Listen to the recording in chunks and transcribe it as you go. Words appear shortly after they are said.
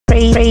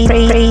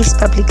praise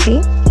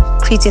publicly,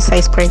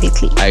 criticize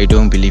privately. I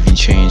don't believe in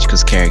change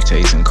because character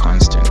isn't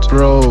constant.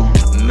 Bro,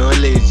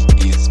 knowledge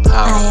is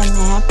power. I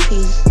am happy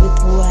with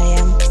who I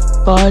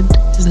am. God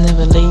is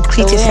never late.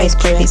 Criticize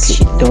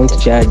privately. don't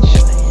judge,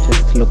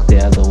 just look the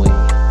other way.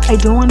 I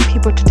don't want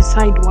people to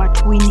decide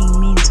what winning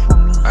means for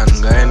me.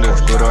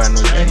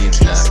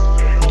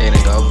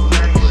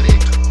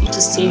 To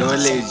save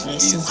knowledge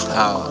is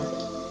power.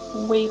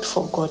 Wait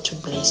for God to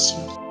bless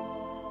you.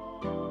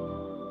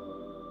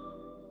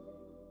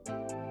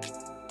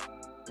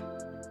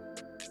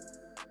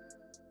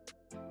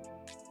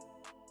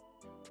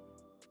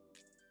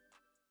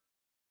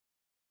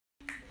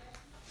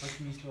 What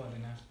means slower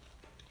than that?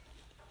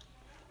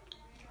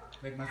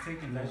 Like my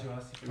second that you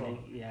asked to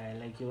Yeah,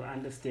 like you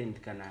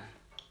understand, Kana.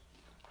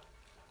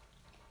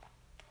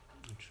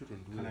 It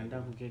shouldn't do Kana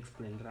that. we can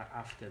explain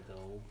after the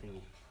whole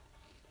thing.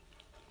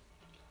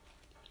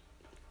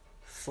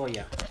 So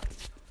yeah.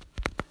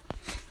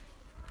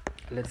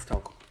 Let's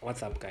talk.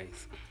 What's up,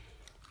 guys?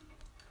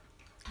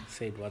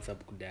 Said what's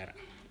up, Kudara.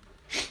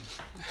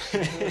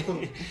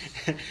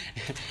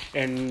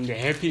 And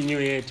happy new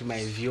year to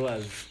my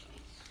viewers.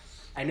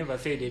 I never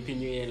said happy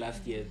new year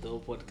last year, the whole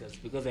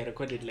podcast, because I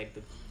recorded like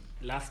the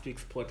last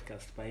week's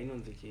podcast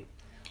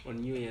on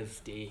New Year's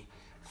Day.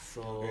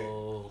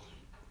 So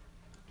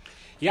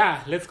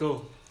yeah, let's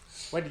go.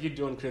 What did you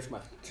do on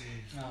Christmas?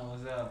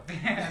 what's up?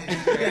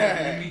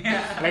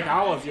 Like,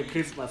 how was your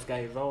Christmas,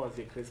 guys? How was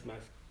your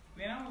Christmas?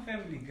 Man, I'm a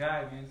family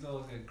guy, man. It's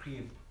always a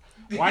crib.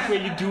 What were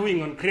you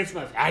doing on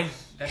Christmas?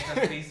 That's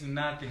a face to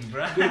nothing,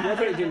 bro. What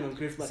were you doing on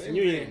Christmas? Same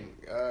New Year?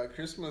 thing.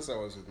 Christmas I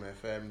was with my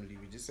family.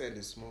 We just had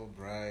a small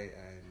braai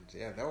and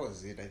yeah, that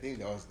was it. I think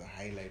that was the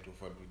highlight of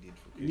what we did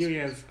for Christmas. New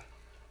Year's.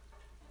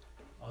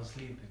 I was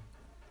sleeping.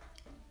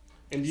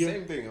 And you?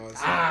 Same thing. I was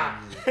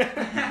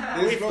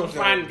sleeping. Wait for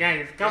fun,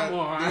 guys. Come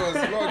on. There was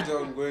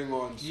lockdown going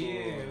on. So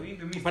Yeah, we in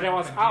the midst But I of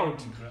was the out.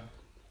 pandemic, bro.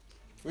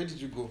 where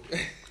did you go?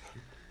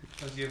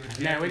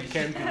 I went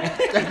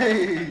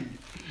camping.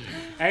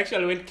 I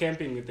actually went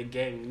camping with the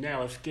gang. I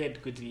was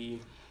scared to the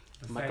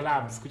my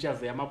clubs, which was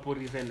the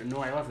Amaporis, and no,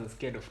 I wasn't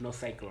scared of no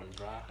cyclone,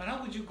 bro. But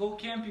how would you go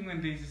camping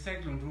when there's a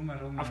cyclone rumor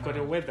around? I've got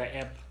a weather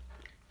app.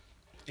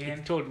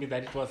 It told me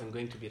that it wasn't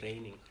going to be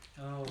raining.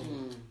 Oh.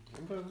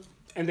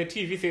 And the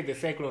TV said the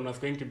cyclone was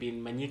going to be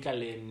in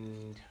Manyikal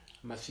and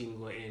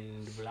Masvingo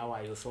and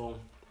Bulawayo, so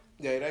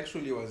Yeah, it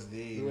actually was there.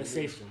 we were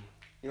safe.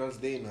 It was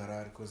there in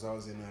Harare because I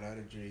was in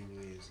Harare during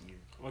New Year's Eve.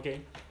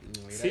 Okay.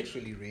 No, it See?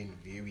 actually rained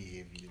very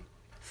heavily.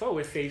 So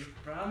we're safe.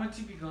 Bro, I'm a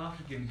typical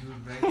African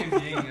dude, bro. I can't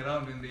be hanging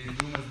around when there's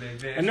rumors like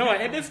that. No,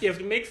 at least you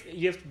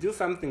have to do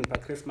something for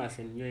Christmas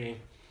and New Year.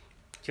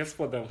 Just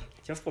for the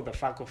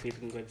fuck of it.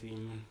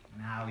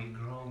 Nah, we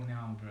grown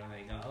now, bro.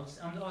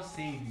 Like I'm not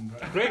saving,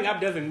 bro. Growing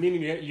up doesn't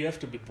mean you have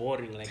to be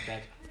boring like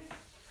that.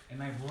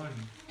 Am I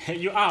boring?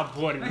 You are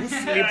boring. Who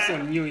sleeps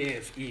on New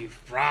Year's Eve,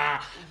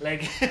 bruh?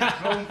 Like,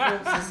 Grown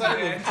folks, It's a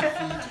sign of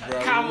defeat,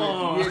 bro. Come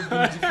on. We have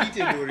been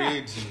defeated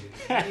already.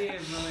 yeah,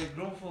 bro. Like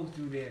grown folks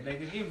do that.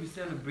 Like again, we're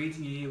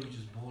celebrating a year which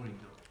is boring,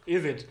 though.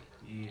 is it?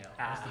 Yeah,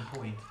 that's the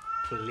point.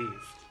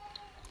 Please.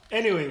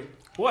 Anyway,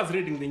 who was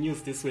reading the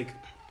news this week?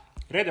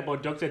 Read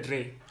about Dr.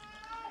 Dre.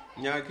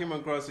 Yeah, I came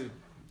across it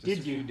just Did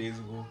a few you? days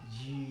ago.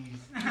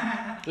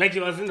 Jeez. Like he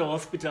was in the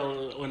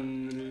hospital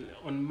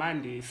on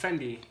Monday,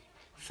 Sunday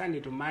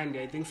to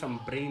Monday. I think some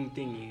brain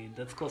thing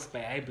that's caused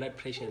by high blood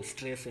pressure and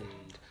stress and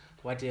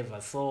whatever.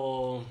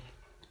 So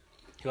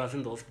he was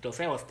in the hospital.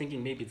 So I was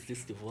thinking maybe it's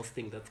this divorce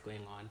thing that's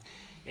going on.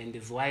 And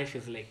his wife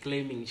is like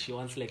claiming she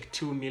wants like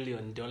 $2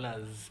 million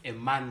a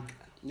month.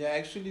 Yeah, I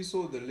actually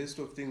saw the list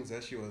of things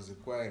that she was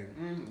acquiring.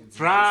 It's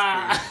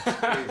Bruh.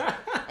 crazy.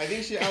 I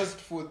think she asked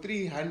for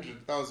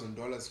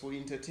 $300,000 for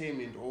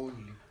entertainment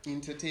only.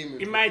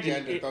 Entertainment.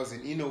 Imagine for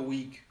 $300,000 in a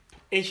week.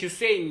 And she's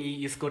saying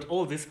he's got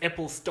all this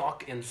Apple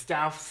stock and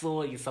stuff,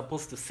 so he's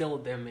supposed to sell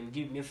them and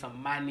give me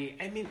some money.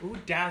 I mean, who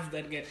does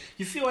that? Guy?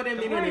 You see what I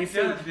mean when I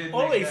say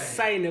always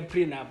sign a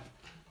prenup?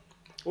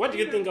 What do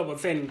you think about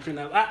signing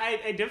prenup?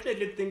 I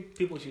definitely think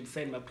people should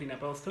sign my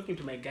prenup. I was talking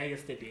to my guy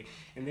yesterday,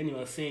 and then he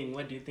was saying,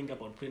 what do you think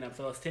about prenup?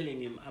 So I was telling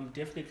him, I'm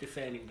definitely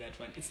signing that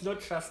one. It's not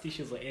trust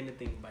issues or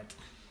anything, but...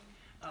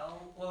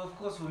 Well, of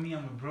course, for me,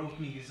 I'm a broke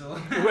nigga, so...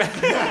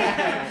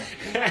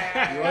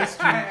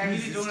 I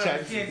really don't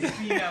understand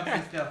prenup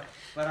and stuff.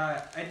 But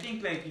I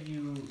think, like, if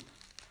you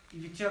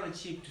tell a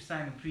chick to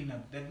sign a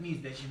prenup, that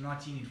means that you're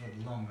not in it for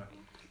the long run.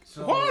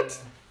 So, What?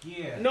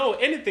 Yeah. No,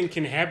 anything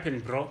can happen,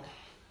 bro.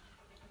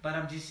 But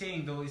I'm just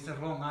saying, though, it's a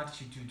wrong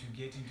attitude to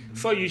get into the...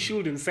 So you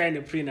shouldn't sign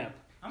a prenup.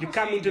 I'm You not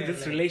come saying into that, this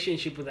like-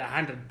 relationship with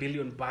 $100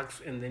 billion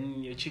and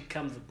then your chick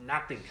comes with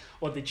nothing.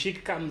 Or the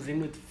chick comes in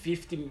with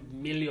 50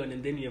 million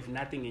and then you have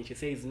nothing and she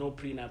says no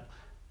prenup.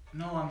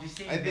 No, I'm just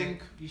saying I that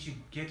think- you should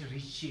get a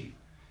rich chick.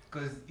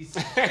 Because it's...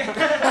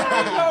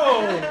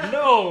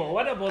 No.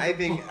 What about... I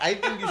think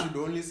you should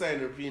only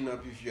sign a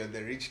prenup if you're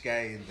the rich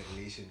guy in the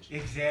relationship.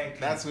 Exactly.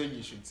 That's when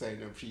you should sign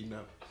a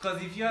prenup.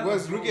 Because if you're...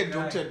 Because look at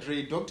Dr.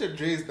 Dre. Dr.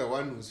 Dre is the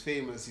one who's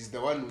famous. He's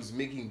the one who's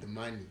making the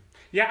money.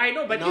 Yeah, I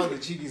know, but now the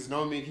chick is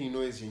now making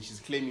noise and she's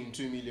claiming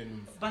 2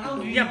 million. But how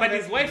do you yeah, know but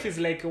that his wife is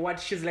like what?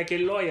 She's like a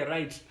lawyer,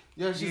 right?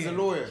 Yeah, she's a Yeah.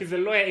 lawyer. She's a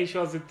lawyer, and she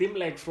was with him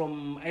like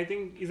from I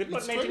think is it about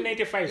It's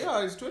 1995?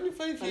 Yeah, it's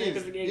 25 years.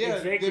 Exactly. Yeah,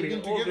 they've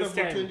been All together this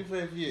for time.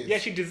 25 years. Yeah,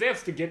 she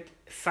deserves to get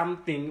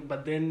something,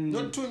 but then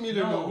Not 2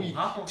 million a No, week.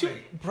 half of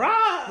it.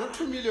 bruh. Not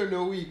 2 million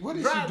a week. What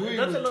is Bruh, she doing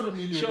that's with a lot 2 of,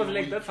 million she was a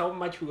like, week? that's how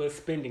much we were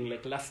spending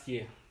like last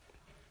year.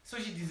 So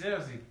she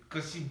deserves it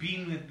because she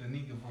been with the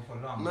nigga for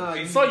long. Nah,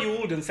 And- So you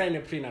wouldn't sign a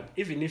prenup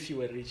even if you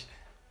were rich,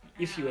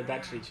 if you were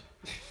that rich.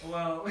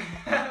 Well,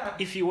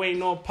 If you were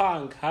no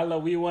punk, holla,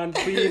 we want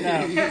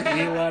prenup,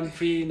 we want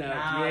prenup,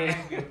 nah, I yeah.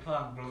 don't get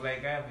punk, bro.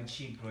 Like, I have a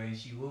chick, bro, and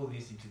she will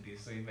listen to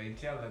this. So if I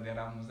tell her that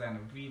I'm signing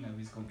a prenup,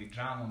 it's gonna be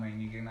drama, my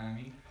nigga, you know what I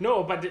mean?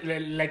 No, but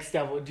like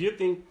Stavo, do you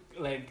think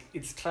like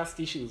it's trust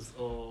issues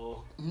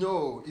or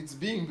No, it's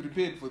being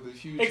prepared for the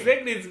future.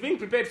 exactly? It's being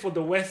prepared for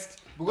the West.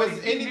 But Because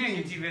it's being anything.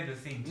 negative at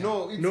the same time.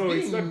 No,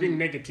 It's not being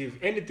negative.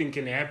 Anything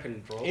can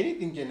happen, bro.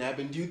 Anything can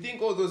happen. Do you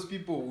think all those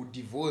people who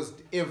divorced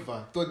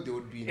ever thought they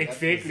would be in that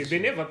Exactly. They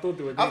position? never thought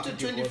they were going After to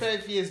divorce.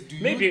 25 years, do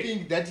Maybe- you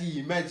think that he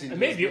imagined? he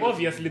Maybe was gonna be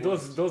obviously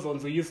divorced? those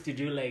ones who used to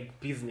do like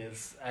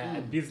business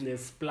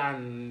business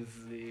plans,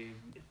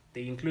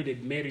 they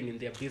included marrying in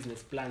their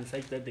business plans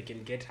such that they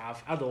can get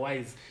half.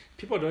 Otherwise,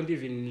 people don't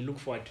even look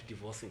forward to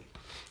divorcing.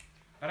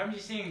 But I'm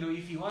just saying though,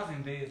 if he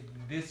wasn't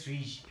this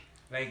rich,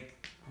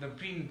 like the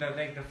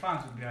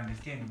funds would be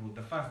understandable.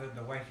 The funds that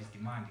the wife is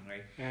demanding,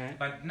 right? Uh-huh.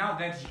 But now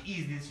that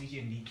he is this rich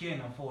and he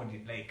can afford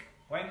it, like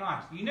why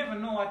not? You never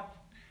know what.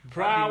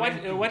 Bruh, they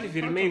went through. what if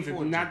it Can't remains with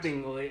afford it.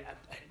 nothing? Or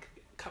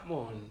come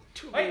on,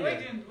 Why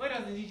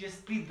doesn't he just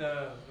split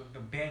the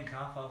bank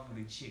half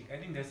with the chick? I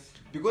think that's.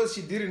 Because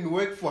she didn't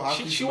work for half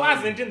his She money.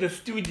 wasn't in the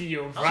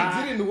studio, She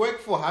bruh. didn't work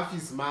for half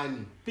his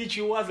money. Bitch,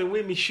 you wasn't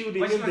with me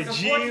shooting But she in the was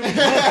gym.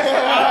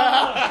 supporting-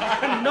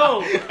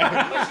 No,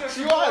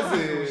 She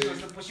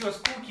was. She was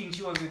cooking.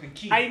 She was with the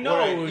kid. I know.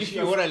 Alright, if she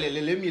you, was-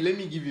 let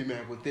me give you my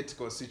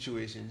hypothetical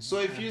situation. So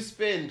if you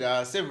spend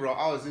several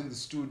hours in the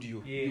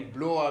studio, Yeah. you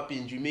blow up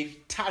and you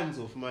make tons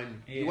of money.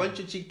 Yeah. You want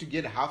your chick to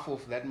get half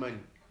of that money.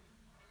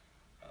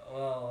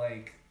 Well,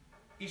 like,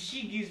 if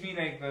she gives me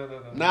like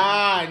the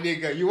Nah,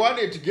 nigga, you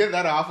wanted to get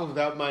that half of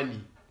that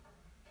money.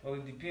 Well,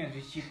 it depends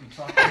which chick we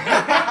talk.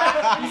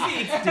 You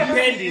see, it's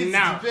depending It's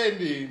now.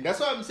 depending.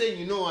 That's why I'm saying,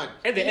 you know what?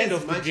 At the end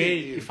As of the much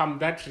day, as- if I'm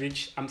that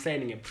rich, I'm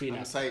signing a I'm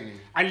prenup. signing.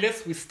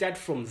 Unless we start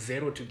from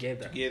zero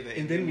together,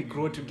 and then we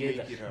grow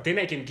together, make it up. then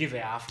I can give her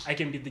half. I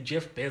can be the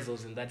Jeff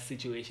Bezos in that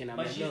situation. I'm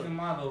But like, she's no. the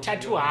mother of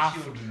Tattoo your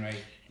half. children, right?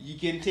 You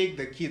can take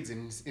the kids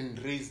and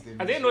raise them.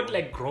 Are they So not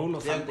like grown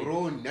or they're something?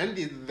 grown? And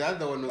the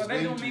other one was But that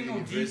going don't to make no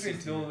university.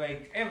 difference though.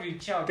 Like every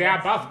child. They're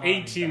wants above some money,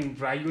 18,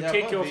 bruh. You They're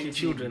take care above of your 18.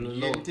 children You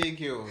alone. can take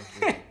care of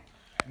them.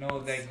 No,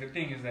 like the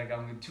thing is, like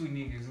I'm with two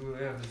niggas who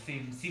have the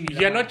same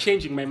similar. You're not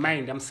changing my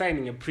mind. I'm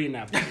signing a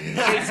prenup.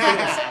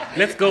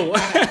 Let's go.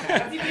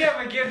 But if you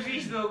ever get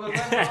rich though,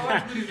 because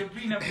what good is a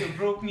prenup to a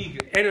broke nigga?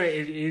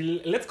 Anyway,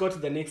 let's go to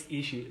the next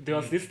issue. There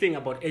was this thing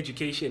about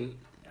education.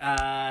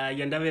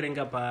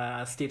 Yandaverenga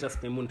pa status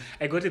memun.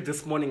 I got it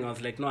this morning. I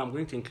was like, no, I'm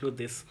going to include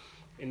this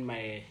in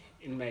my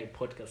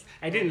podcast.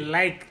 I didn't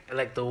like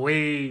the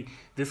way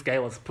this guy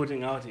was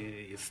putting out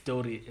his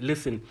story.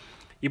 Listen,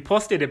 he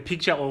posted a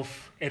picture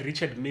of a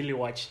Richard Mille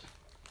watch,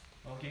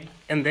 Okay.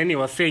 and then he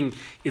was saying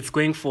it's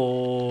going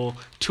for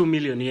 $2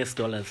 million US.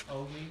 Okay.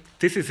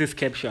 This is his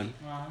caption.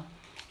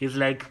 He's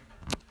like,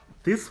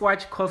 this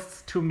watch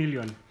costs $2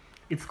 million.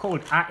 It's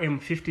called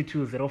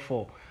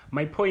RM5204.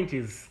 My point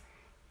is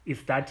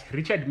that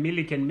Richard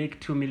Mille can make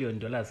 $2 million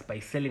by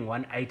selling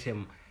one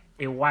item,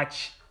 a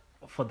watch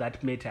for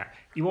that matter.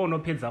 He won't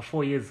open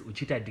 4 years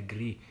uchita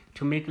degree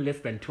to make less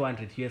than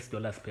 $200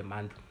 US per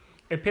month.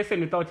 A person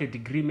without a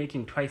degree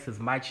making twice as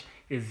much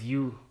as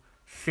you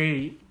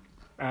say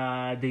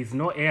there's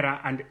no error,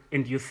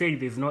 and you say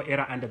there's no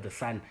error under the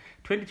sun.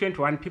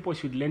 2021, people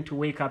should learn to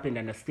wake up and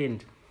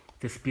understand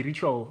the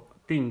spiritual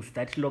things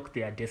that lock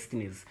their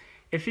destinies.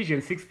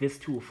 Ephesians 6 verse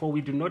 2, for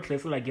we do not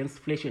wrestle against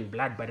flesh and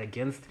blood, but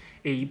against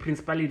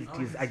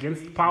principalities,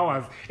 against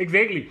powers.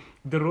 Exactly.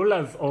 The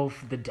rulers of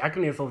the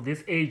darkness of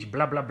this age,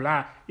 blah, blah,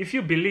 blah. If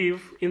you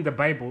believe in the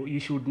Bible, you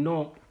should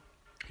know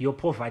your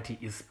poverty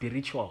is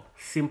spiritual.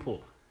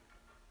 Simple.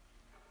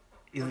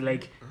 It's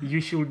like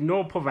you should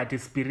know poverty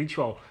is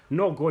spiritual.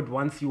 No, God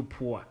wants you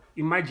poor.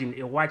 Imagine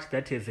a watch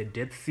that has a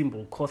death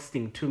symbol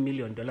costing $2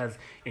 million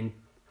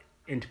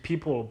and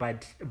people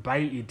but buy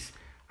it.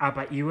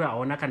 But you are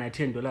on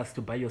 $10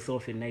 to buy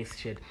yourself a nice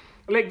shirt.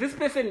 Like this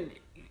person,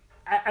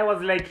 I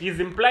was like, he's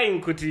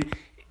implying kuti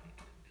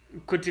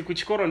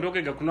kuchikoro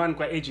ndokega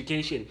kunowanikwa kwa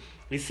education.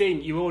 He's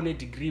saying you own a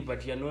degree,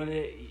 but you're not.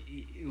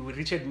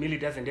 Richard Mille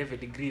doesn't have a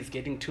degree. He's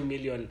getting $2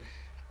 million.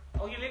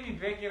 Okay, let me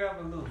back it up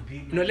a little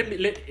bit. No,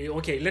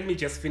 let me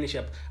just finish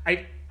up.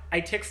 I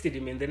texted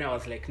him and then I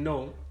was like,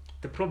 no,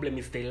 the problem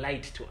is they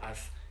lied to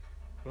us.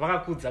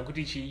 Vakakudza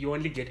kuti you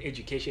only get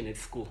education at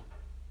school.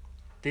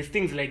 There's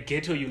things like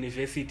ghetto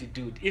university,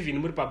 dude.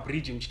 Even Murpa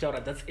Bridge in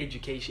Chitaura, that's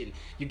education.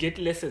 You get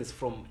lessons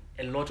from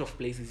a lot of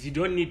places. You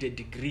don't need a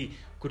degree.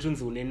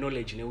 Kutunzu une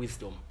knowledge and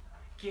wisdom.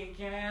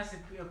 Can I ask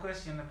a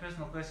question, a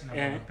personal question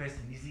about the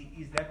person?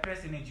 Is that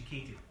person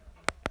educated?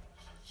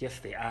 Yes,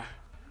 they are.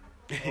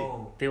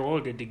 Oh. They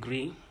hold a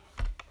degree.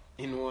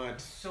 In what?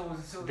 So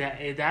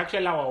They're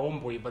actually our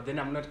homeboy, but then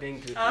I'm not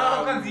going to.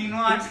 because you know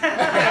what?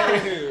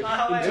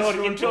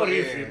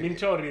 In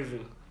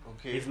tourism.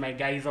 Okay. He's my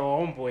guy, he's our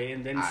homeboy,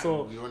 and then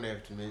so. We don't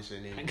have to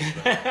mention names.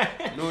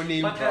 No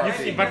name But, dropping. You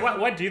see, but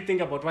what do you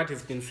think about what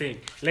he's been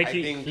saying? Like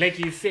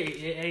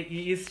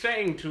he's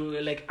trying to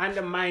like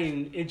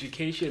undermine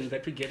education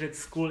that we get at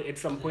school at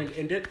some point,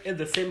 and at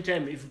the same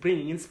time, he's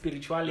bringing in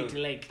spirituality.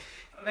 Like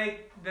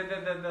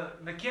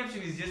the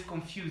caption is just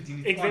confused in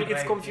its exactly, point, it's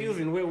right?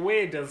 confusing.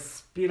 Where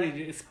does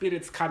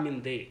spirits come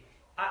in there?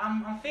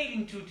 I'm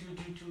failing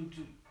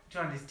to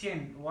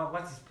understand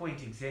what's his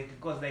point exactly,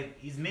 because like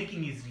he's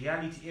making his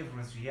reality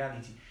everyone's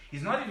reality.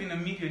 He's not even a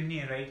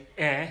millionaire,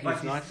 right? But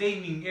he's not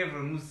blaming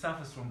everyone who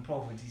suffers from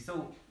poverty.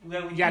 So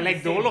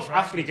like the whole of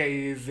Africa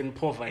is in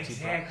poverty.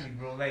 Exactly,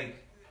 bro.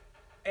 Like,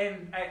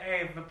 and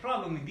I have a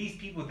problem with these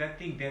people that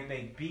think that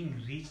like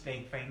being rich,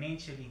 like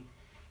financially,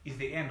 is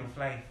the end of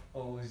life,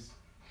 or is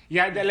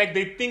like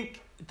they think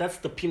that's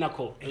the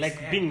pinnacle. Exactly.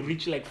 Like being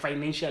rich, like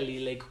financially,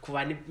 like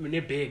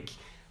big.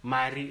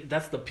 Mari,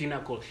 that's the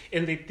pinnacle,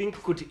 and they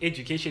think could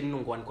education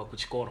nongwan kwa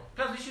kuchikoro.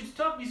 Plus, we should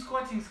stop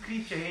misquoting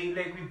scripture. Hey,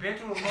 like we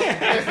battle not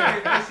against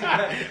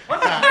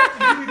what does that have to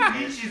do with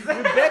riches?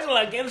 We battle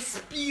against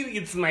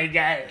spirits, my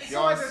guy.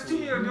 So what's $2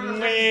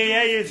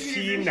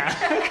 million?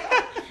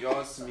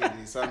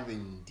 There's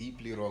something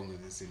deeply wrong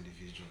with this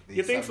individual. There's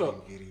You think something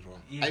so? very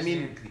wrong.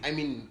 Exactly. I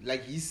mean,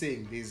 like he's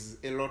saying, there's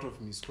a lot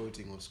of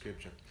misquoting of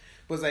scripture.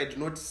 Because I do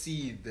not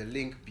see the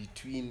link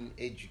between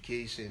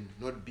education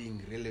not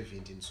being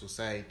relevant in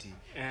society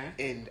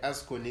and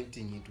us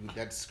connecting it with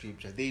that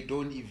scripture. They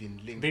don't even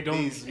link. They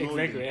don't no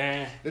exactly.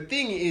 link. The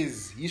thing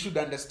is, you should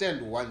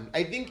understand one.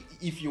 I think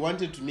if you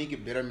wanted to make a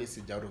better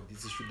message out of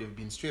this, it should have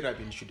been straight up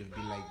and should have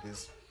been like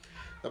this.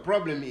 The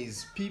problem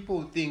is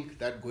people think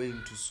that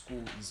going to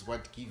school is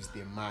what gives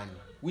them money,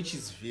 which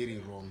is very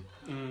wrong.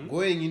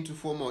 Going into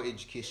formal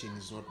education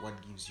is not what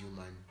gives you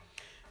money.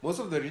 Most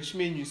of the rich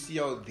men you see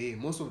out there,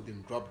 most of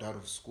them dropped out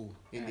of school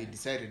and they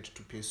decided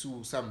to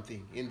pursue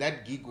something. And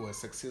that gig was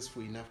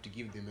successful enough to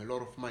give them a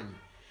lot of money.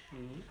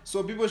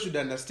 So people should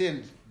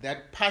understand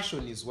that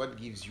passion is what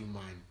gives you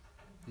money,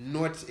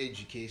 not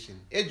education.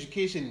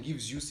 Education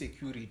gives you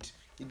security.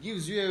 It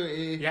gives you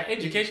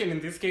education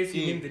in this case,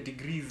 you mean the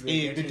degrees.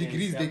 The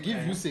degrees, they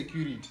give you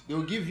security.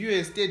 They'll give you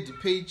a steady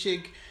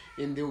paycheck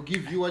and they'll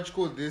give you what you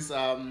call this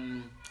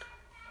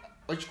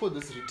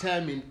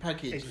retirement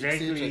package,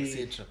 exactly,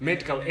 etc.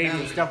 Medical aid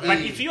and stuff. But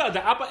if you are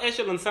the upper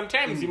echelon,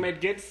 sometimes you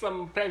might get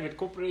some private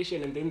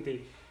corporation and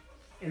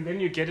then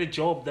you get a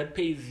job that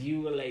pays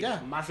you like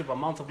massive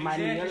amounts of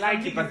money. Exactly. You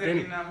like it, but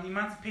then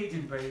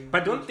emancipated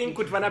but don't think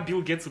Kutvana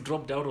Bill gets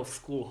dropped out of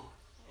school.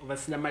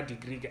 Vasnama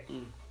degree.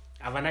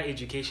 Avana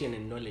education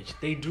and knowledge.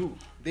 They do.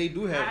 They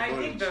do have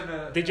knowledge.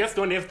 Think they just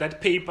don't have that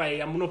paper.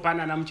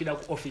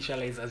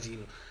 Officialize as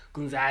you.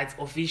 It's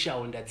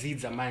official and that's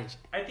it.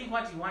 I think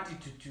what he wanted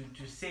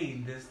to say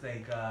in this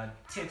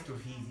text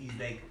of his is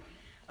like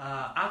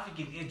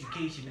African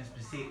education as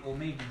per se, or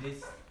maybe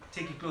let's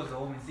take it closer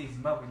home and say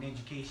Zimbabwean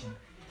education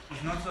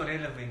is not so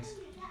relevant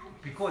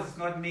because it's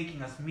not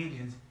making us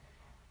millions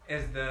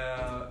as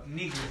the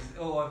niggas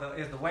or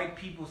as the white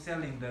people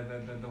selling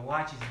the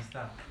watches and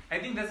stuff. I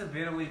think that's a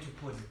better way to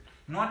put it.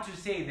 Not to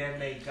say that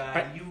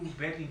you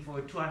betting for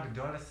a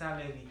 $200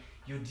 salary,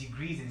 your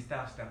degrees and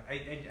stuff.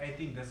 I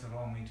think that's the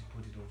wrong way to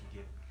put it all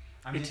together.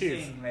 I'm just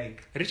saying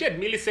Richard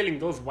Mille selling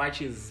those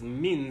watches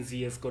means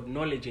he has got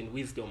knowledge and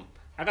wisdom.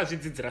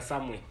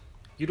 Somewhere.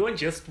 You don't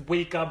just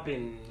wake up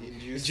and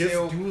you just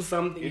sell, do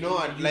something. You know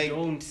what?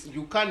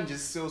 You can't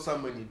just sell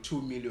somebody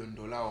 $2 million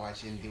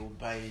watch and they'll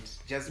buy it.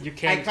 You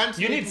can't.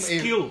 You need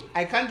skill.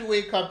 I can't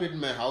wake up at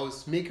my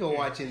house, make a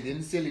watch, and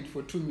then sell it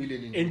for $2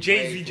 million. And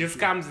Jay-Z just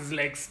comes is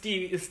like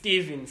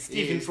Steven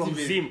from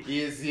Zim. He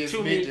has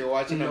made a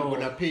watch and I'm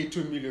gonna pay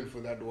 $2 million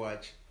for that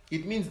watch.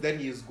 It means that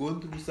he has gone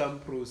through some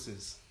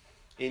process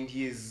and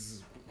he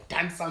has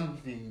done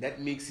something that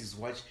makes his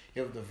watch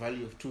have the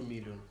value of $2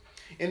 million.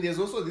 And there's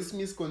also this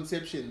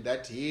misconception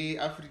that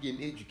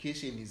African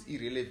education is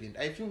irrelevant.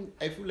 I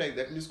feel like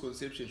that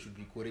misconception should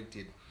be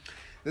corrected.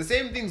 The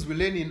same things we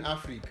learn in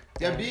Africa,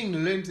 they are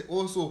being learned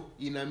also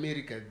in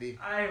America.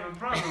 I have a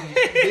problem.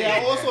 They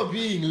are also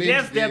being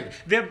learned there.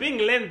 They're being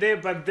learned there,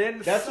 but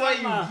then that's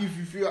why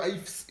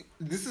if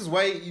this is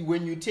why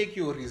when you take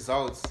your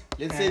results,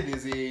 let's say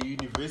there's a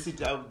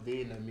university out there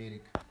in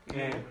America.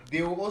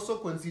 They will also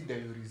consider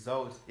your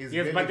results as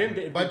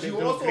relevant. But you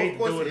also of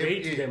course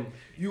rate them.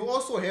 You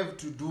also have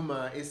to do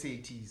my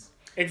SATs.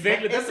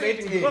 Exactly, that's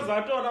rating because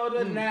I told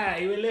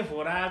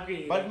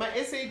But my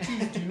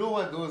SATs, do you know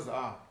what those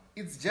are?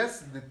 It's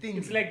just the thing.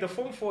 It's like the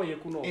Form 4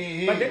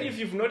 But then if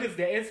you've noticed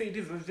the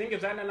SATs, I think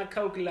it's another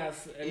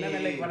calculus, another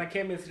like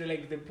chemistry,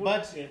 like they put.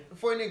 But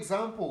for an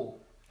example,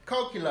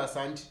 calculus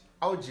and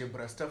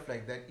algebra, stuff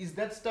like that, is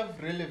that stuff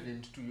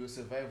relevant to your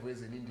survival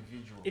as an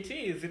individual? It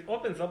is. It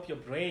opens up your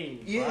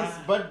brain. Yes,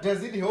 but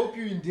does it help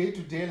you in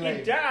day-to-day life?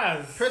 It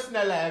does.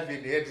 Personally, I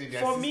haven't had it.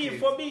 For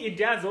me, it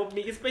does help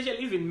me, especially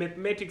even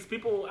mathematics.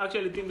 People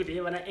actually think that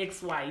you have an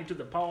XY to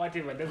the power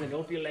whatever doesn't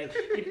help your life.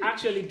 It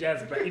actually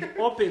does, but it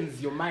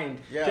opens your mind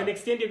to an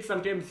extent that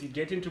sometimes you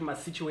get into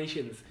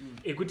situations.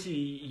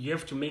 You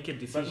have to make a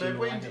decision.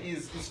 But my point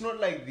is, it's not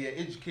like their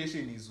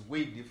education is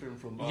way different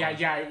from ours.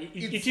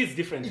 It is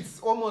different. It's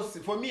almost,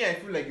 for me, I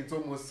feel like it's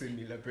almost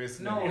similar,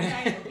 personally. No,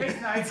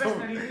 I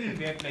personally think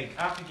that like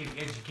African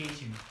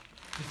education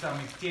to some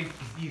extent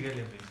is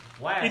irrelevant.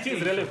 Why? It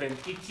is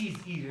relevant. It is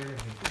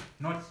irrelevant,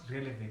 not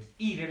relevant.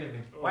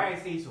 Irrelevant. Why I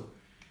say so?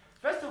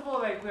 First of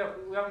all, like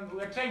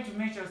we're trying to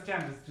match our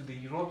standards to the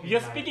European.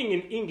 You're speaking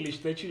in English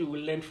that you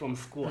will learn from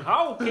school.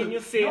 How can you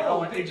say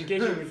our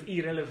education is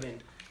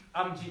irrelevant?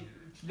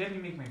 Let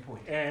me make my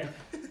point.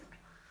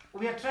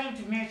 We are trying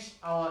to match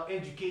our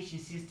education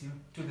system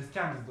to the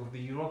standards of the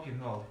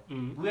European world.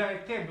 We are a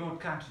third world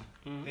country.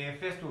 They are a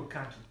first world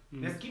country.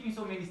 They're skipping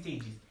so many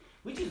stages,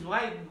 which is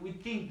why we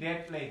think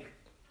that, like,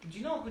 do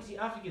you know that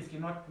Africans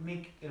cannot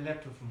make a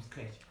laptop from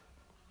scratch?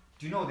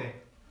 Do you know that?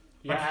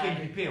 But you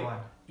can repair one.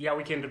 Yeah,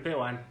 we can repair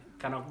one.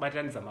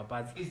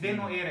 Is there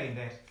no error in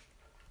that?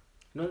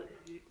 No.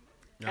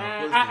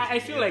 I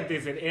feel like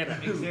there's an error.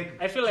 Exactly.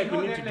 I feel like we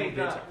need to like,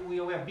 do better. We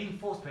are being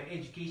forced by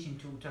education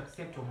to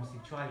accept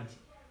homosexuality,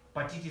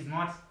 but it is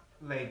not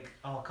like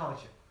our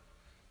culture.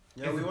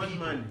 Yeah, we want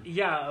money.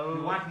 Yeah,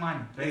 we want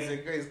money.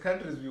 Right? As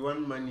countries, we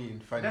want money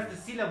and funding. That's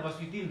the syllabus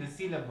within the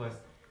syllabus.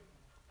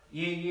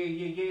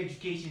 Yeah,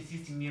 education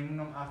system in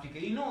Africa.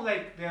 You know,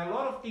 like, there are a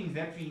lot of things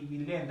that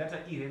we learn that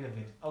are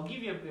irrelevant. I'll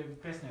give you a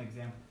personal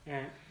example.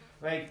 Yeah.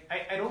 Like,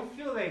 I don't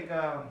feel like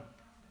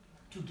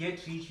to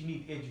get rich you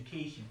need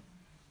education.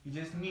 You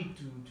just need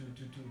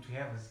to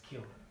have a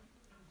skill.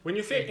 When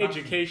you say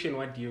education,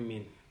 what do you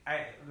mean?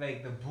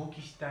 Like the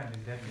bookish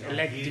standards that we have.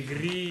 Like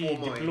degree,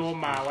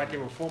 diploma,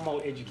 whatever, formal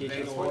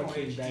education, like or formal what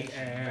is that?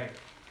 education.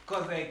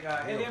 Because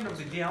at the end of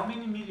the day, how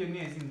many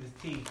millionaires in the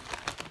state?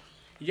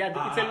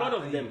 Yeah, it's a lot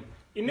of them.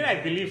 I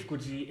believe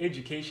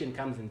education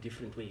comes in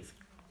different ways.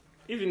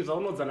 Even if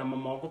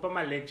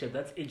my lecture,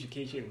 that's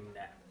education.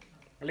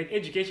 Like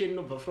education,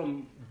 but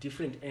from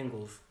different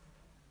angles.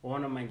 But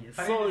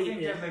so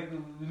like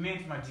we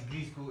meant my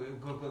degree school,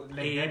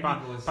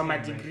 my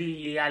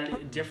degree,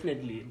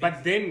 definitely.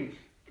 But then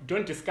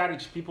don't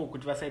discourage people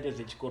could decide as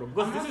a chikoro.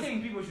 I'm not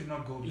saying people should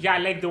not go. Yeah,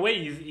 like the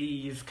way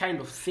he's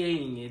kind of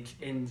saying it,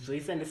 and so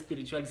it's a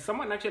spiritual.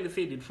 Someone actually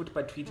said it foot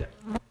by Twitter.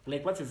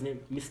 Like, what's his name?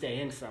 Mr.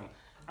 Handsome.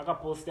 I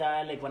got poster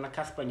like when I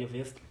Casper your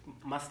vest,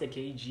 Master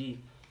KG,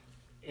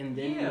 and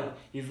then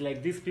he's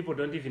like, these people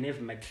don't even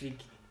have matric,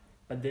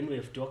 but then we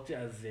have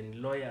doctors and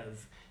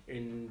lawyers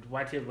and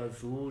whatever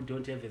who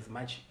don't have as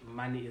much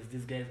money as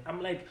these guys.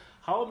 I'm like,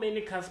 how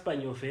many Casper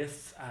in your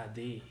vests are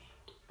there?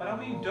 But how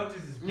many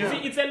doctors is You see,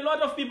 it's a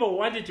lot of people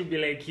wanted to be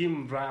like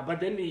him, bruh, but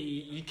then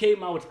he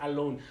came out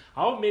alone.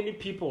 How many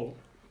people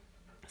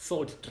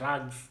sold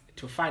drugs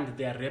to fund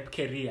their rap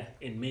career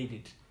and made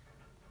it?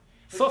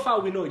 So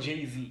far we know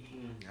Jay-Z.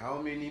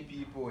 How many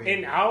people?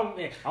 And how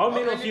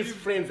many of his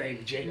friends are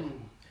in jail?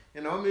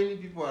 And how many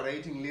people are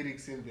writing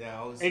lyrics in their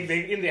houses?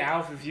 In their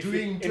houses,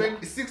 doing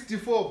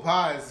 64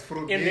 bars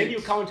from. And then you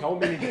count how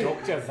many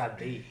doctors are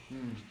there.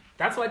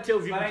 That's what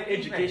tells you that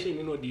education,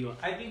 Dio.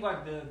 I think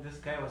what this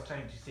guy was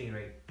trying to say,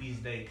 right,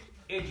 is like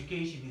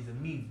education is a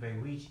means by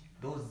which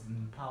those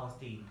in power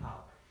stay in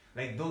power.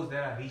 Like those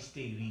that are rich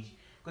stay rich.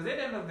 Because at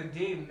the end of the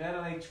day, they're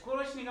like,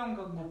 chikoro chinga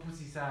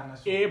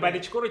but the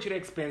chikoro is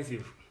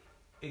expensive.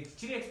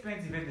 It's really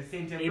expensive at the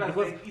same time.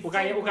 Because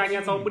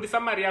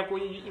ukanyatsa mari yako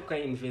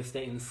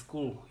ukainvesta in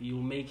school,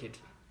 you'll make it.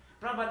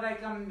 Bro, but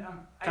like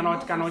I know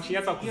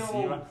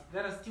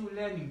that are still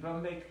learning, but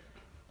I'm like,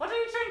 what are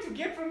you trying to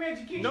get from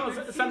education? No,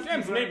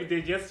 sometimes maybe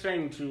they're just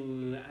trying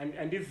to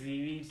and this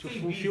to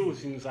fulfill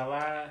things.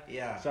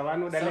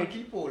 Some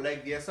people,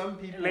 like there are some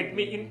people like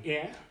me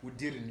who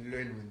didn't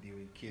learn when they were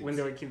kids. When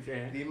they were kids,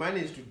 they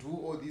managed to do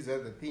all these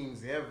other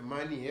things. They have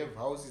money, have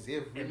houses,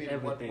 have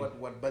women,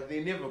 what, but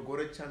they never got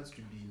a chance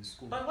to be in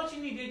school. But what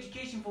you need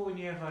education for when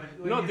you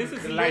have this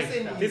is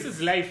life. This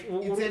is life.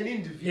 It's an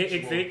individual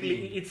exactly.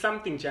 thing. It's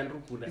something,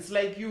 Chandrukuda. It's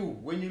like you.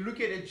 When you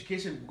look at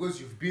education, because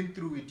you've been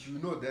through it, you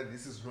know that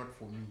this is not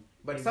for me.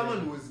 But someone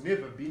who has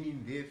never been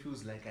in there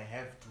feels like I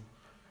have to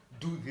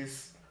do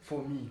this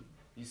for me,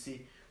 you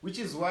see. Which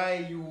is why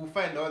you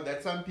find out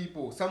that some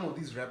of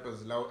these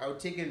rappers, I'll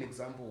take an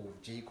example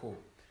of J. Cole.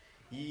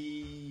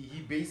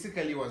 He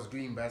basically was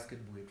doing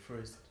basketball at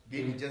first.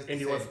 Then he just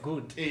he was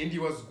good. And he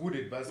was good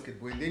at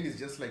basketball. And then he's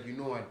just like, you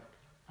know what?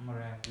 I'm a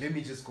rap. Let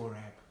me just go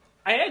rap.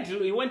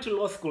 He went to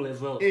law school as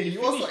well. He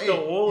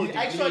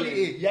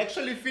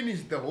actually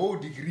finished the whole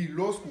degree,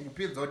 law school,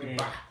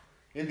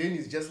 and then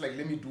he's just like,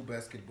 let me do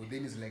basketball.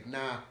 Then he's like,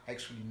 nah,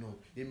 actually no,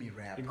 let me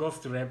rap. He goes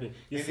to rapping.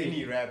 Then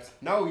he raps.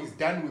 Now he's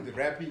done with the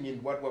rapping and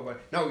what.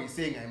 Now he's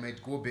saying I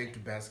might go back to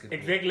basketball.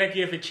 Exactly, like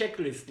you have a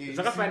checklist.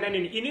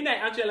 I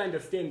actually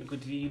understand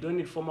because you don't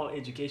need formal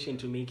education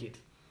to make it.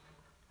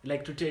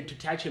 Like to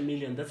touch 1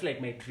 million, that's like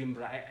my dream,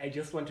 bro. I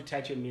just want to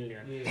touch 1 million.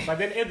 Yeah. But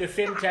then at the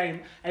same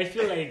time, I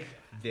feel like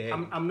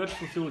Damn. I'm not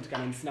fulfilled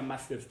in a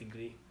master's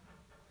degree.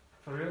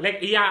 For real? Like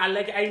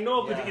I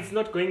know, but Yeah. it's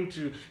not going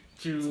to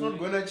It's not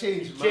gonna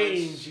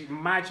change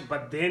much.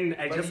 But then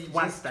I But just he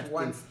want just that.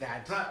 wants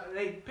that. But,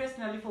 like,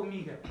 personally for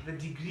me, the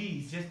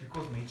degree is just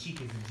because my chick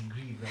has a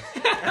degree, bro.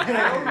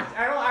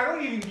 I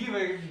don't even give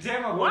a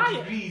damn about Why?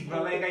 degrees,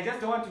 bro. Like, I just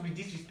don't want to be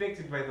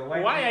disrespected by the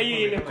white. Why are people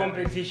you in a because of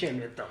that.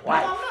 competition with the No,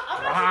 wife?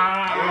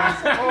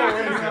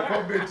 Always a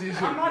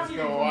competition. I'm not with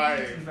even the competing,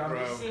 wife, bro. I'm bro.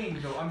 just saying,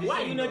 though.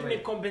 Why are you not in a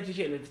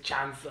competition with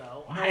Chancellor?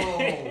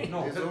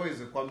 No, There's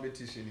always a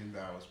competition in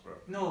the house, bro.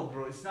 no,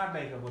 bro. It's not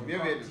like about Have you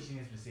ever- competition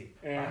as per se.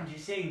 Yeah. I'm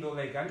just saying, though,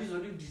 like, I'm just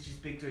only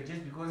disrespect to her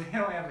just because I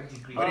don't have a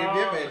degree. But have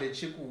you ever had a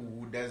chick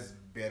who does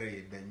better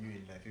than you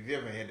in life? Have you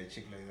ever had a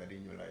chick like that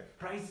in your life?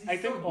 Price is I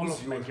think so all good.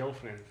 of my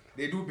girlfriends.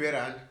 They do better.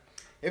 And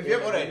have you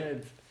ever?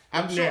 Alright,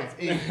 I'm Not sure.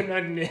 net.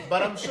 Not net.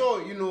 But I'm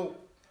sure,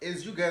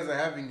 as you guys are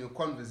having your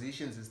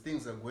conversations, as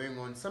things are going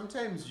on,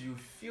 sometimes you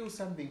feel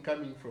something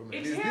coming from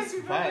it. There's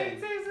this vibe,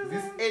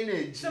 this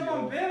energy.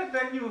 Someone better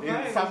than you, It's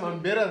vibe. someone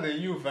better than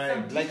you vibe.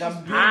 Some Like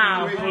I'm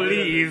doing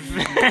way Please.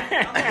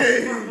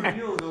 I'm not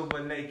real though,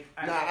 but like,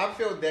 I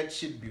felt that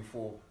shit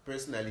before,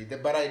 personally.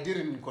 But I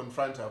didn't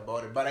confront her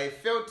about it. But I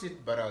felt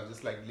it, but I was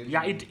just like, let me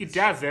Yeah, do it this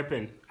does shit.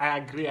 happen. I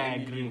agree. Let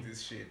me do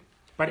this shit.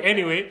 But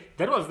anyway,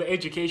 that was the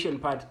education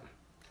part.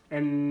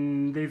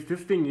 And there's this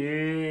thing,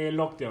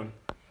 lockdown.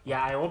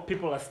 Yeah, I hope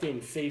people are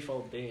staying safe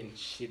out there and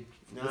shit.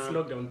 This Nah.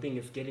 lockdown thing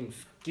is getting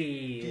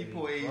scary.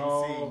 People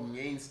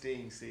ain't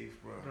staying safe,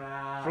 bro.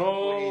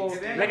 Bro,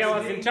 At the end like of I the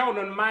was in day- town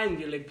on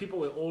Monday, like people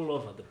were all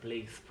over the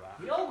place, bro.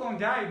 we all gonna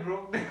die,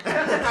 bro.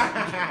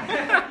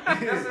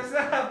 That's what's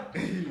up.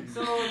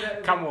 So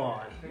Come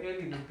on. the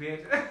early the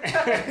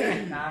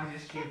better. Nah, I'm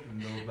just tripping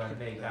though, but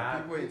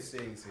like, People ain't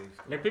staying safe.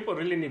 Like people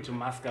really need to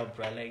mask up,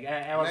 bro. Like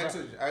I And was.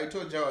 I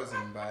told you I was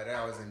in Bari,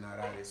 I was in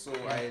Harare, so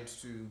I had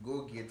to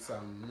go get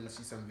some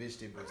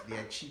vegetables. They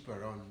are cheap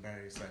around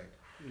Bari side.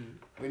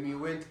 When we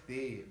went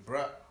there,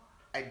 bruh,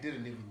 I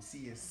didn't even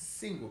see a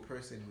single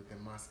person with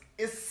a mask.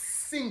 A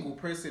single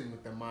person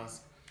with a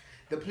mask.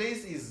 The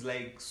place is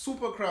like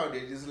super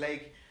crowded. It's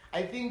like,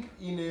 I think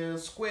in a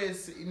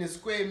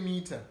square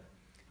meter,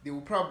 there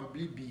will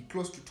probably be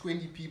close to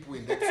 20 people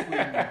in that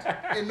square meter.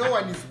 And no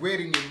one is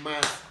wearing a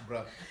mask,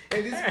 bruh.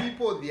 And these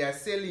people, they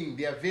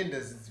are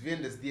vendors,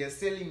 they are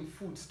selling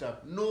food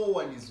stuff. No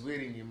one is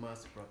wearing a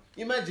mask, bruh.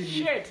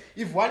 Imagine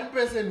if one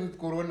person with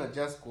corona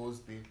just goes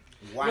there.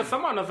 One. No,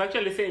 someone was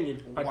actually saying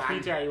it, but One.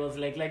 Twitter, it was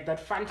like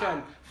that Fanta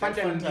that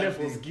and Fanta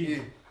levels thing, gig.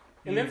 yeah.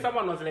 And then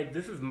someone was like,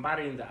 this is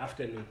Mbari in the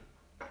afternoon.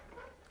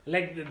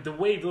 Like the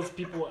way those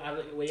people are,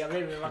 we are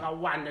very like a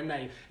one and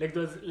I like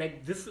those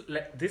this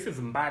is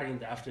Mbari in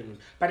the afternoon.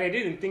 But I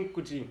didn't think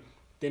Kuti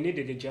they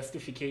needed a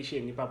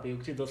justification.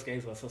 Those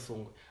guys were so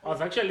strong. I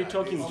was actually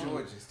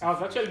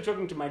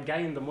talking to my guy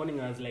in the morning.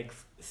 I was like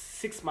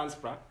 6 months,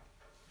 bruh.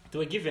 They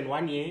were given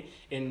 1 year,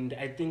 and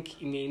I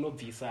think in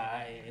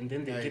visa, and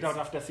then they get out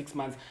after 6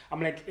 months.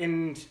 I'm like,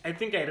 and I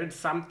think I read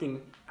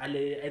something.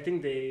 I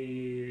think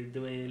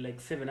there were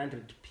like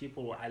 700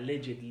 people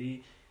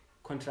allegedly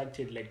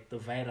contracted like the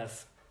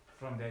virus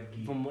from that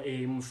gig. from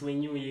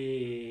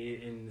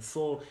Mswenyu, and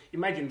so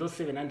imagine those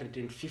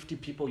 750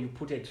 people you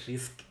put at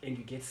risk, and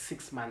you get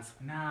 6 months.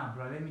 Nah,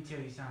 bro, let me tell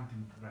you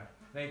something, bro.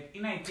 Like,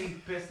 I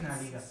think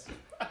personally,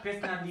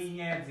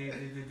 yeah,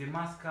 the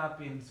mask up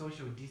and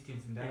social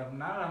distancing,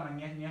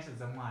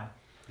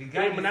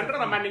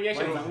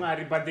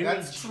 But then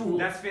That's true.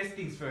 That's first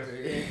things first.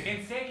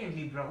 And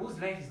secondly, bro, whose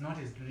life is not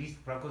at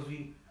risk, bro, because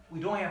we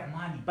don't have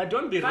money. But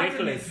don't be Something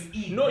reckless. to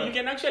eat, No, bro. you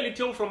can actually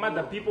tell from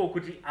other people.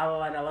 There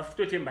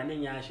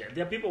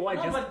are people who are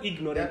No, just but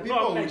ignorant. there are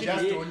people who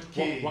just don't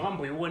care. No,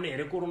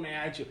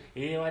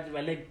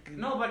 but like,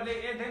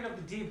 at the end of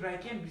the day, bro, I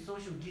can't be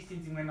social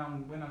distancing when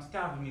I'm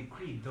starving a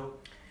creed, though.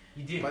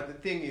 You did. But the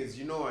thing is,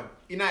 you know what?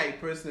 I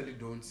personally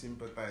don't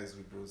sympathize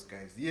with those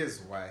guys. Here's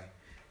why.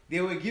 They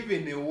were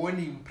given a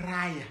warning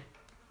prior.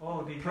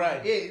 Oh, they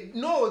Prior.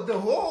 No, the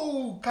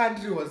whole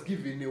country was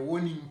given a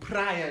warning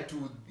prior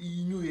to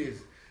New Year's.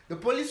 The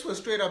police were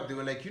straight up. They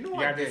were like, you know what,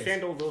 Yeah, guys? they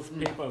send all those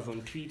papers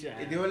on Twitter.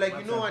 They were like,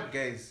 you know what,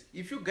 guys?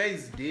 If you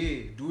guys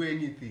dare do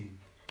anything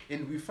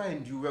and we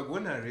find you, we're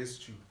going to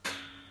arrest you.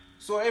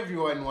 So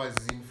everyone was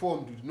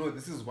informed, no,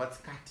 this is what's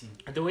cutting.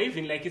 They were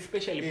even like,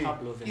 especially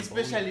Pablo's and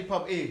Especially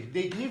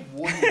they gave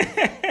warning.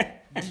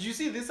 Did you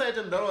see this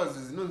item that was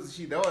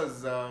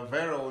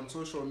viral on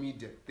social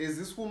media? There's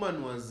this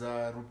woman was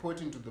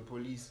reporting to the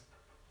police,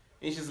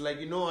 and she's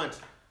like, you know what?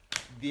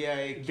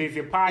 There's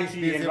a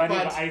party there's and a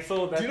whatever. party. I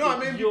saw that. Do you know how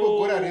many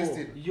people got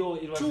arrested? It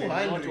was 200.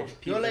 a lot of There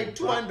people. were like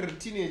 200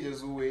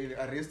 teenagers who were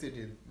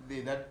arrested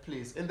in that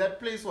place, and that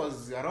place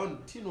was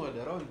around Tinwad,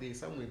 around there,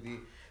 somewhere there,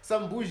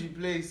 some bougie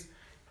place.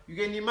 You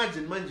can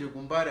imagine, Manje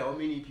Gumbara, how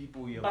many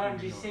people here. But I'm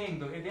just saying,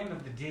 though, at the end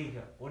of the day,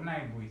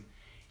 boys,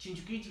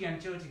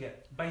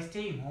 by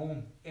staying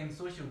home and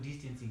social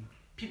distancing,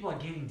 people are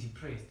getting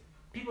depressed.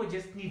 People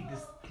just need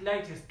the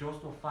slightest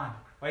dose of fun.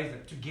 Why is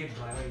it? To get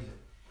viral.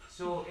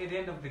 So at the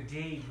end of the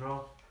day,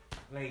 bro,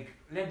 like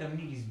let them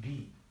niggas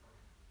be.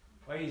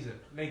 Why is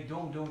it? Like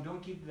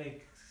don't keep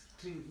like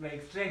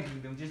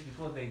strangling them just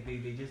because like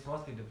they just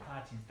hosted the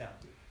party and stuff.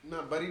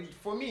 No, but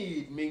for me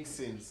it makes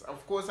sense.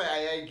 Of course,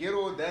 I get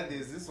all that.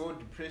 There's this whole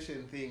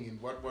depression thing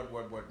and what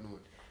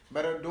not.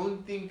 But I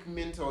don't think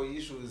mental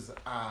issues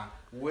are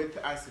worth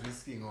us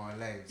risking our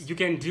lives. You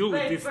can deal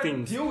with these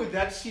things. Deal with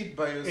that shit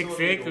by yourself.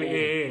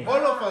 Exactly. Yeah.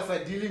 All of us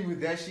are dealing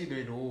with that shit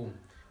at home.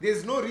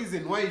 There's no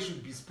reason why you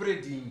should be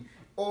spreading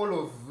all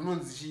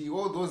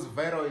those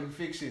viral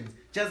infections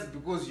just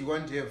because you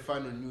want to have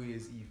fun on New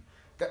Year's Eve.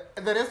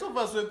 The rest of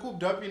us were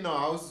cooped up in our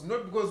house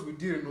not because we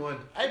didn't want.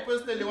 I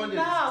personally wanted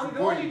to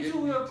go and get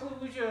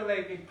which are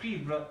like a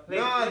creep, bro. Like,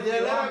 no,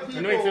 there are a lot of people.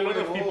 I know it's a lot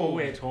of people who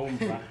are at home,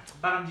 bro.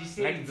 But I'm just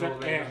saying,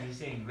 like, I'm just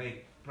saying,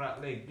 like, bro,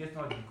 like, let's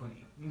not be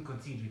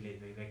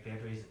inconsiderate like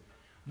that.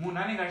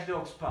 Munani actually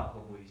oxpark,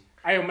 boys.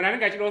 I am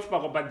running at your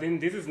but then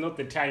this is not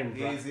the time,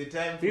 bro. There is a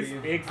time for this, you.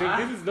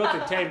 This is not the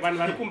time.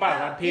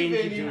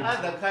 Even in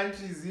other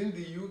countries, in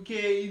the UK,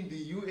 in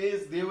the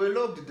US, they were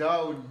locked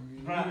down.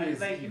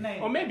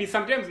 Or maybe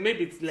sometimes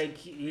it's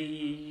like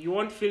you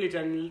won't feel it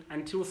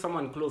until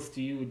someone close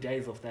to you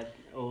dies of that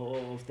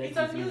It's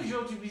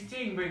unusual to be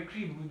staying by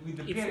crib with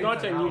the parents. It's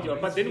not unusual,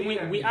 but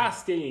then we are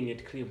staying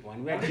at crib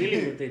one. We are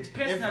dealing with it.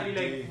 Personally,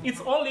 like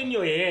it's all in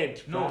your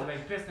head. No,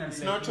 like personally,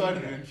 it's not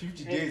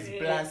 250 days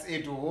plus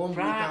at home with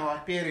our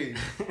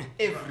parents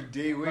every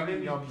day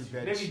waking up with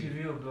that. Let me be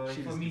real, bro.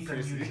 Like, for me, it's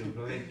unusual,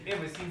 bro. Like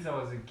ever since I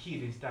was a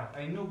kid and stuff,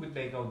 I knew with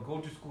like I would go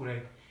to school,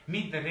 right?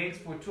 Meet the ranks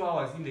for 2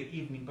 hours in the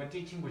evening, but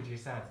teaching with your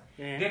sons.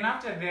 Then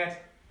after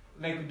that,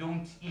 like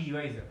don't eat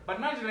either. But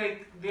not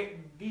like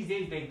these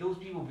days, like those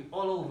people be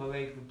all over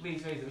like the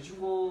place either. But you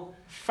go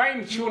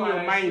fine tune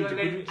your mind.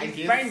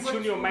 Fine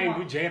tune your mind.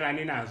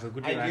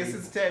 I guess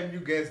it's time you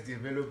guys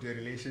developed a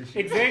relationship.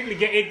 Exactly.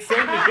 Get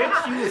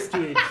used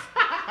to it.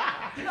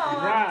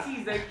 No,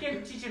 it's I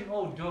can't teach an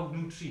old dog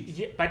new tricks.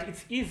 Yeah, but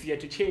it's easier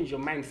to change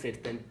your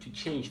mindset than to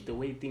change the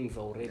way things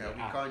already are.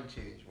 We can't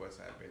change what's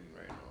happening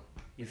right now.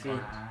 You see?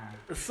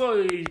 So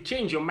you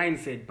change your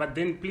mindset, but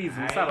then please,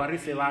 that's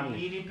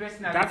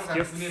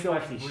just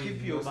selfish.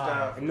 Keep your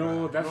stuff.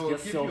 No, that's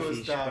just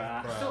selfish.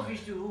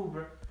 Selfish to who,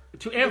 bro?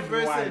 To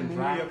everyone, the person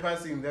who you're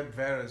passing that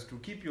virus to.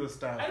 Keep your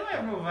stuff. I don't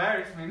have no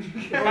virus, man.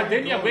 But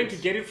then you're going to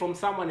get it from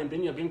someone, and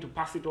then you're going to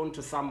pass it on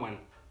to someone.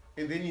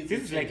 And then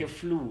this is like a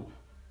flu.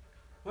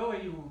 Where were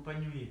you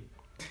when you were?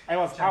 I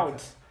was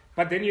out.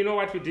 But then you know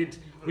what we did?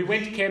 We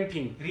went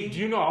camping. Do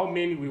you know how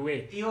many we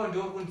were?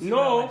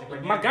 No,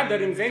 my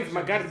gatherings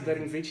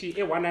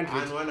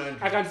 100.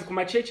 I can't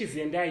kuma churches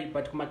and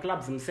but kuma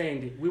clubs in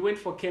we went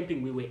for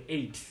camping. We were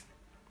 8.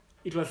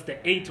 It was the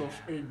 8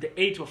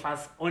 of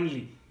us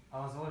only.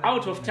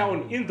 Out of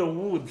town in the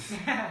woods.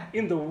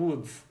 In the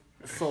woods.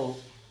 So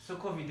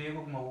COVID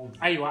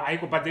I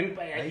but then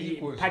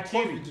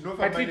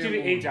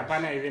particularly age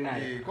apana even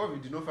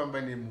COVID did not find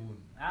any moon.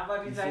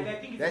 But it's I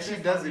think that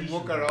shit doesn't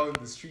walk around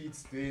the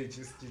streets there.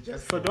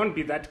 Just so don't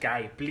be that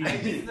guy, please.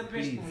 It's a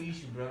personal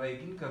issue, bro.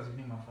 Like in case of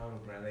me, my father,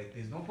 bro. Like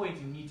there's no point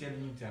in me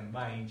telling you to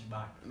buy inch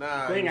back.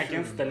 Nah, going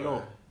against the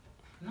law.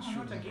 No,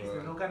 not against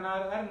the law. Can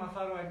I my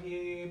father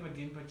idea, but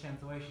then per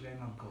chance, why should I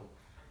not go?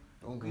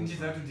 Don't go. Inches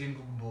have to drink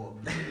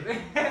Bob.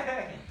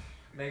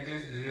 Like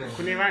let's be real.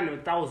 Kuneva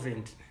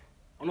 1,000.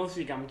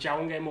 Honestly, I'm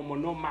chowing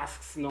no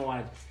masks, no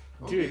what.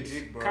 Dude,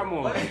 okay, come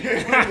on.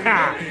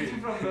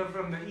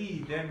 from the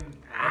E, then.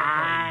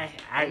 But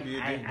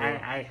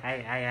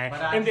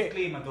I'm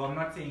disclaimer though, I'm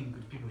not saying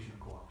good people should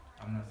go out.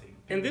 I'm not saying.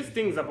 And these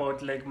things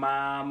about like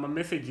my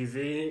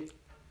messages,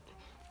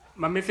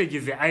 my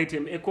messages,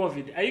 item,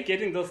 COVID. Are you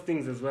getting those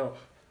things as well?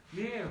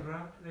 Yeah,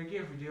 bro. Like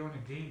every day on a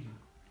daily.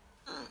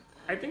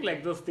 I think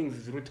like those things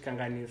is root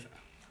kanganisa.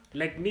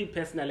 Like me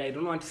personally, I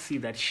don't want to see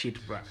that shit,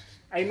 bro.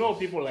 I know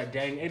people are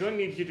dying. I don't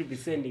need you to be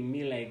sending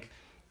me like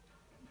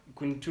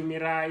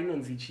kuntumira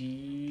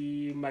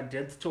my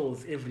death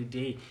tolls every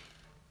day.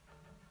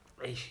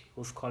 Hey,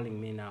 who's calling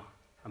me now?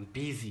 I'm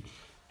busy.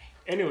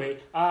 Anyway,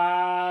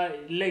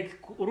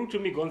 like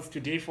Urutumi guns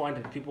today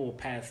 400 people will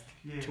pass.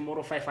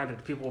 Tomorrow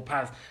 500 people will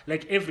pass.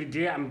 Like every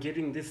day I'm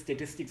getting these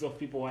statistics of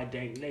people who are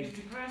dying. Like it's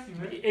depressing,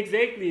 man.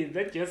 Exactly,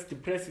 that just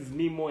depresses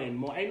me more and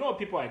more. I know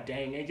people are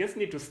dying. I just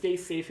need to stay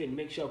safe and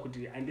make sure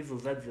and this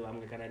was that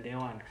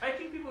I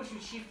think people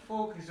should shift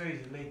focus.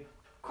 Like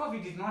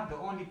COVID is not the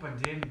only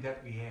pandemic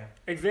that we have.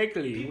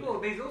 Exactly. People,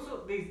 there's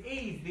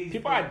AIDS.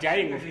 People are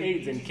dying of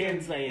AIDS and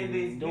cancer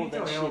and all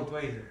that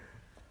shit.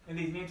 And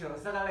there's mental.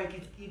 So like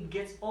it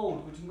gets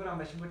old.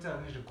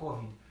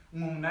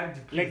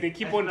 Like they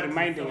keep on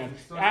reminding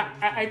us.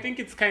 I think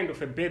it's kind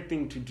of a bad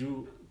thing to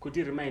do. Could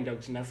you remind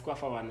us? So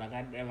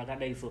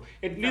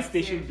at least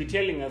they should be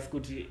telling us.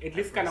 At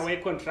least can a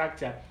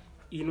contractor.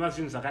 inwa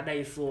zvinhu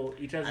zvakadai so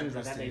ita I zvinhu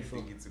personally zvakadai so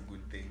think it's a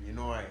good thing. You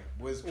know why?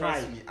 Because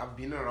trust me, I've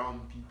been around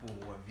people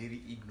who are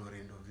very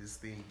ignorant of this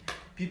thing.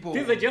 People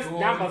these are just don't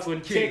numbers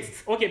on care.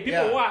 text. Okay,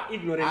 people who are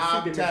ignorant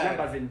see them as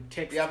numbers in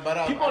text. Yeah,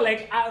 but people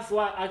like us who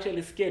are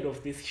actually scared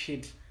of this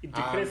shit. It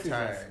depresses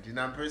I'm us.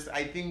 tired.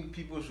 I think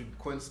people should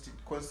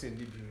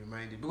constantly be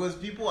reminded because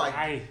people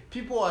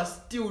are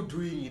still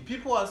doing it.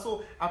 People are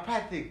so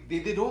apathic.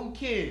 They don't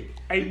care.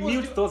 I People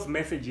mute still- those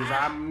messages.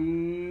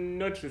 I'm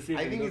not receiving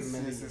I think those it's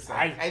messages.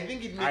 necessary. I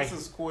think it makes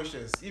us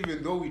cautious,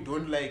 even though we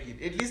don't like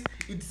it. At least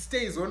it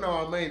stays on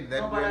our mind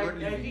that No, we're but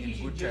not I living think you in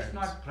should good just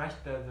times. not brush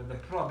the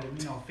problem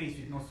in our face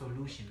with no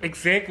solution.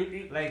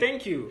 Exactly. Like,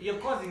 Thank you. You're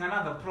causing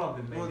another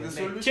problem. No, the like,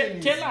 solution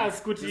is, Tell us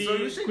the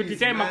solution kuti is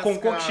time mask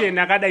concoction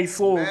up, akadai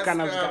so mask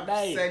kana up,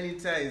 zvikadai.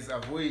 sanitize,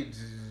 avoid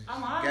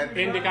I'm happy.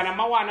 gathering. Ende kana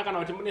mawana kana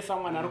kuti mune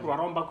someone ari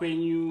kurwara mumba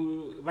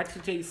kwenyu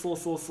vatitei so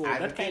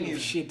And that the kind thing of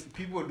is, shit.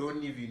 people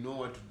don't even know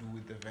what to do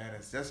with the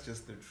virus. That's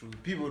just the truth.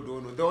 People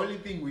don't know. The only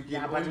thing we can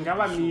Yeah, but only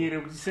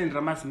ngavamire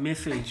kutisendera mas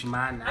message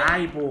man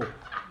aipo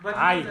But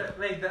Aye.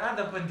 the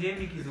other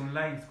pandemic is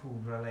online school,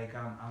 bro. Like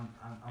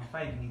I'm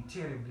finding it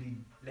terribly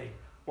like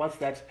what's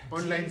that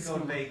online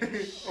difficult,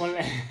 school.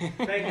 like online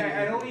like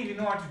I don't even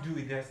know what to do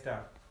with that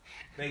stuff.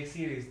 Like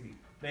seriously,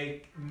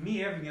 like me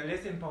having a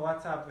lesson per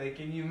WhatsApp. Like,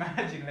 can you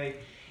imagine?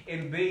 Like,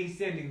 and Bay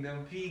sending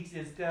them pics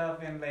and stuff,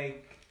 and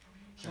like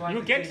she wants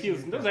you to get take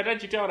used it ndo and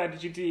zvatachitaura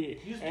tichiti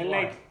Used to and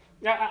what? like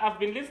yeah, I've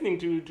been listening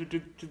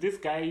to this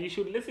guy. You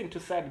should listen to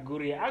Sad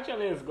Guri.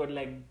 Actually, has got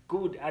like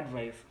good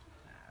advice.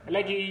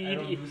 Like I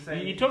don't do he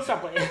science. talks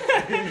about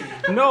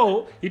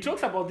no, he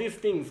talks about these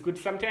things. Good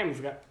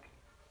sometimes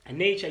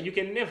nature you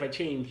can never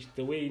change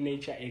the way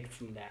nature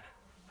acts in that.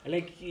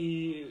 Like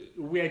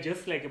we are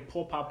just like a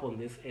pop up on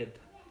this earth.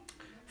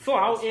 So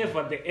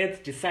however the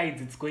earth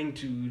decides it's going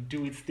to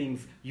do its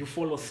things, you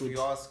follow If suit. you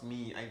ask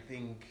me,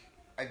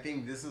 I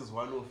think this is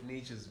one of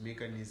nature's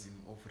mechanism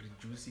of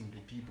reducing the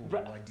people who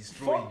are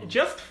destroying it.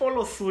 Just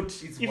follow suit.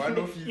 It's If, one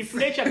of if its-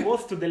 nature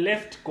goes to the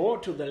left, go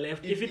to the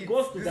left. If it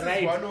goes to this the is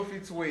right, one of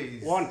its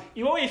ways. one.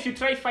 You know, if you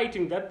try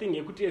fighting that thing,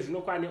 you could use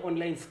no kind of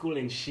online school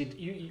and shit.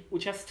 You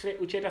just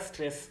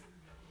stress.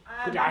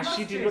 I'm not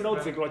Shit, you stressed, know,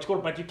 bro. it's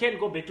but you can't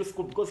go back to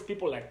school because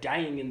people are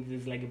dying and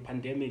there's like a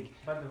pandemic.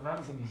 But the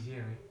vaccine is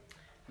here. Right?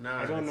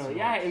 Nah, I don't that's know. not-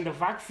 Yeah, in the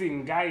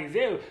vaccine, guys,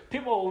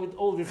 people with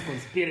all these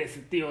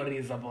conspiracy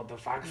theories about the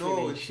vaccine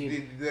No, and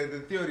shit. the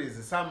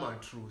theories, some are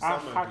true, some are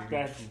Fuck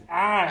very that. true.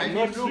 Not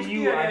And you look you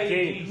here,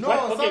 again. No,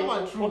 What- some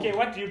are true. Okay,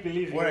 what do you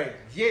believe in? Alright,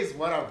 here's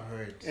what I've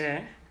heard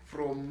Eh?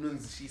 from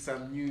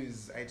some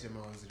news item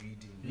I was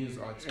reading, news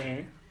article.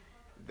 Eh?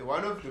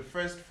 One of the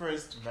first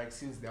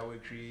vaccines that were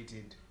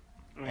created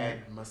had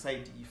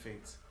side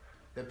effects.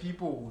 The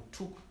people who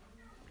took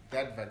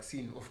that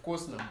vaccine, of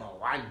course, number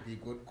one, they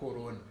got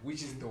corona,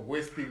 which is the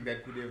worst thing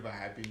that could ever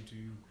happen to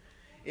you.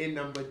 And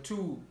number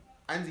two,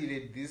 Andy,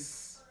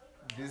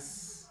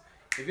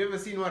 have you ever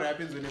seen what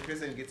happens when a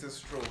person gets a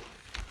stroke?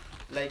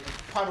 Like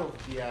part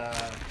of their,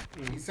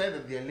 it's either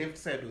their left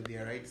side or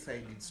their right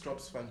side, it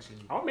stops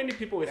functioning. How many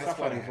people were That's what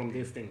suffering from happened.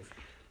 these things?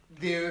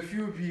 There are a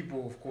few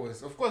people, of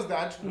course. Of course, the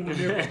article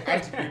never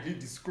adequately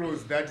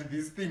disclosed that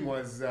this thing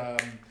was,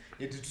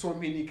 it had so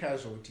many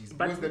casualties.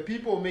 But- Because the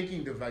people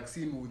making the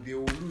vaccine, they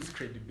will lose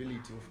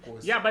credibility, of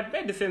course. Yeah, but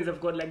medicines have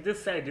got like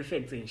this side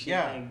effects and shit.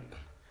 Yeah. Like,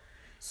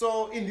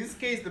 So in this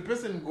case, the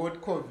person got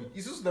COVID.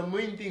 It's just the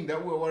main thing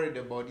that we're worried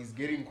about is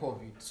getting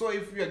COVID. So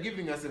if you are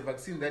giving us a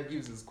vaccine that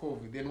gives us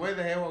COVID, then why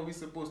the hell are we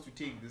supposed to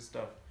take this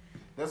stuff?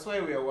 That's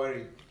why we are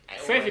worried.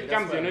 so if it That's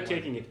comes, why you're I'm not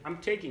taking it. I'm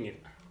taking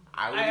it.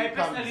 I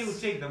personally would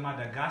take the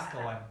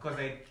Madagascar one because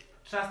I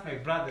trust my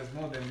brothers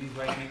more than these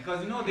white men.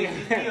 Because you know there's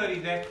this theory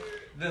that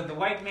the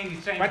white man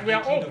is trying But to we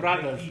are get all rid of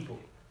black brothers. people.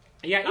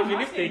 Yeah, I'm even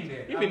not if they saying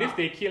that. even I'm if not.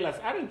 they kill us,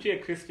 aren't you a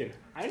Christian?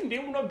 I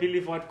don't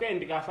believe what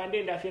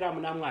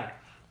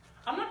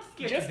I'm not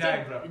scared Just to die,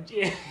 a- bro.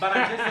 Yeah. But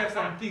I just have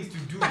some things to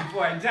do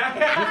before I die.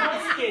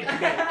 I'm scared to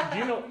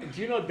die.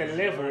 Do you know the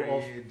level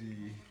of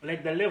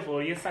like the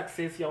level your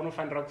success you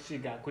unofanira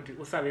kusvika kuti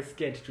usave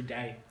scared to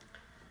die.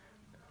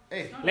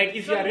 Hey, Like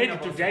if you are Talking ready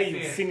to about die, you've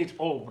success. seen it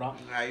all, bro.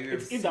 you have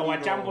It's either seen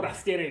watambura all.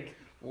 sterek.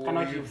 Or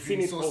Cannot you've you've seen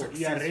been it so all. You are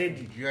successful.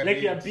 ready. You are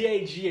Like you are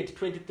ready. BIG at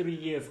 23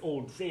 years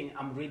old saying,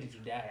 I'm ready to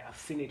die. I've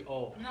seen it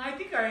all. No, I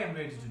think I am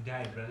ready to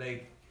die, bro.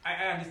 Like, I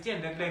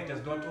understand that life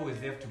does not always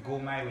have to go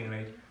my way,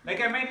 right? Like,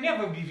 I might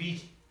never be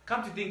rich.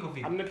 Come to think of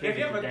it. I'm not have ready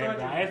you to ever die, thought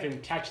bro. of I it?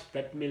 haven't touched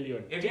that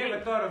million. Have you ever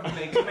thought of it?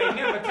 Like, you might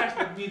never touch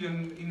that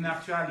million in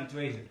actuality,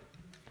 right?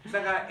 It's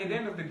like, at the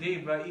end of the day,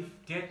 bro, if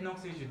death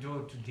knocks at your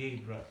door today,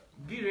 bro,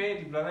 be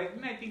ready, bro.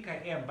 Like, I think I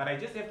am, but I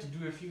just have to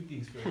do a few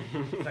things first.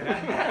 It's like,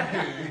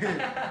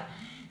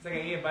 it's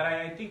like yeah, but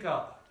I think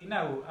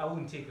I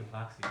wouldn't take a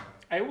vaccine. Bro.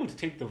 I would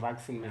take the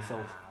vaccine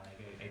myself. Like,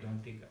 I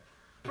don't think.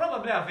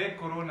 Probably I've had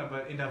corona,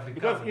 but in Africa.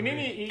 Because in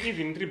any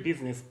even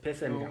business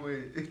person, No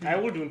way. I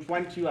wouldn't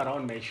want you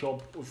around my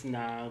shop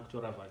usina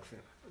kutora vaccine.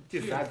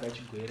 It is hard that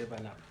you go here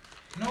now.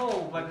 No,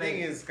 The but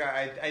thing like, is,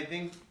 I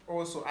think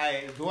also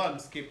though I'm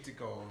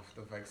skeptical of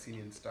the vaccine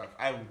and stuff,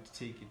 I would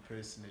take it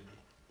personally.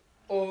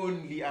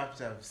 only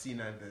after I've seen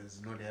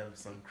others not have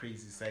some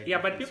crazy side.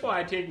 Yeah, but people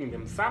are taking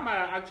them. Some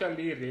are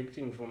actually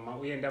reacting from.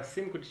 We end up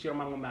seeing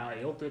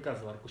health workers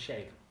who are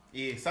kushayika.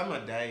 Yeah, some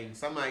are dying.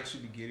 Some are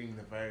actually getting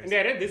the virus. And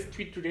I read this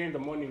tweet today in the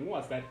morning. Who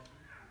was that?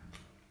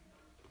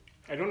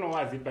 I don't know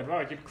what was it, but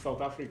I keep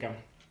South Africa.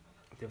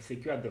 They've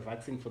secured the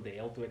vaccine for the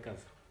health workers.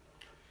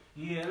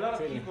 Yeah, a lot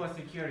of people are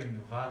securing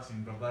the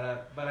vaccine, bro.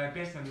 But I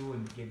personally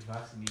wouldn't get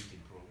vaccinated,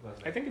 bro.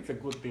 I think it's a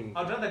good thing.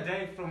 I'd rather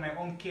die from my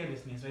own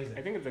carelessness, right?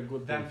 I think it's a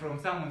good than thing. from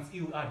someone's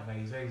ill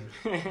advice,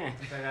 right?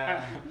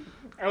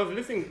 I was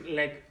listening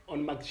like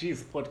on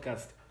McGee's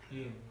podcast,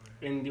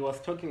 and he was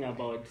talking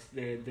about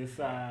this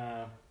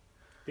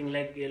thing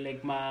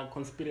like my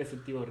conspiracy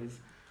theories,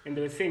 and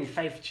they were saying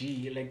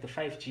 5G, like the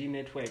 5G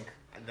network.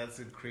 And that's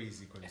a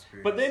crazy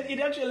conspiracy. But then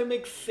it actually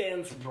makes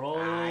sense, bro.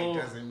 It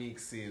doesn't make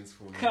sense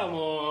for me. Come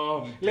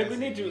on. Like we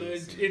need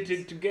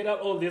to get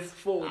out all these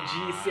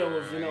 4G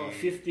cells,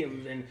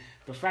 systems, and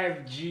the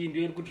 5G,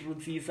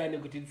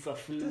 it's a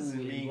flu,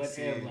 whatever.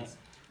 Sense.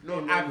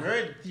 No, I've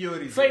heard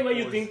theories. So what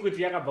you think with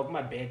Yaga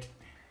Bogma bed?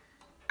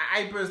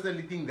 I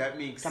personally think that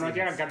makes sense.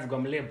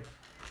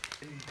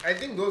 I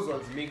think those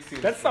ones make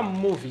sense. That's some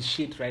movie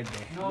shit right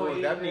there.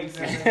 No, that makes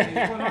sense.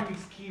 The economic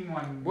scheme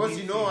one. Because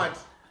you know what?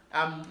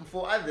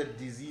 For other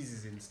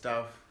diseases and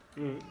stuff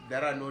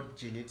that are not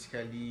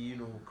genetically,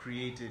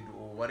 created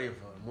or whatever,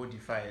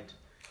 modified,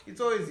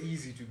 it's always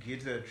easy to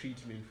get a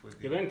treatment for them.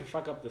 You're going to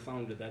fuck up the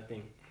sound with that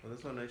thing. Well,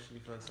 this one actually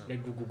fucks up.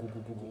 Like go.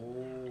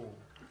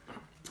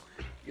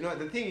 Oh.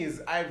 The thing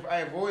is,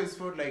 I've always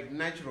felt like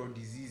natural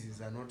diseases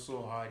are not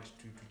so hard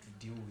to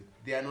deal with.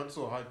 They are not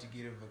so hard to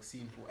get a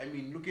vaccine for. I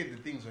mean, look at the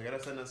things.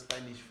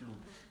 Spanish flu.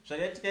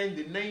 In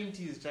the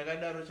 90s,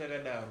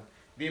 chagadaro.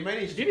 They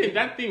managed. Didn't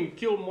that thing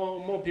kill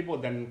more people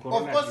than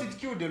Corona? Of course, it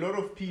killed a lot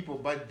of people,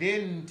 but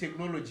then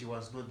technology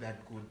was not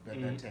that good at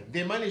that time.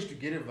 They managed to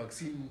get a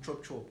vaccine,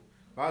 chop.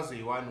 That's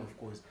one, of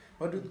course.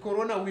 But with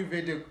Corona, we've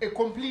had a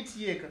complete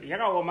year.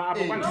 December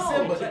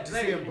to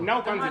December.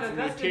 Now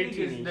that's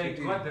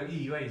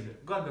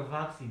got the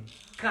vaccine.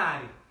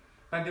 Carry.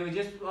 But they were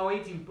just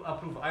awaiting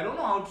approval. I don't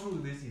know how true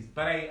this is,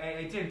 but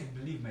I tend to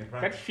believe my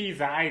brother. That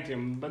visa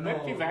item, but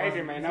that visa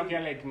item I now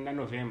feel like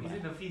November. Is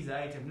it the visa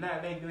item?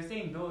 Like they were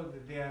saying though,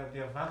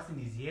 their vaccine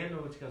is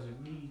yellow,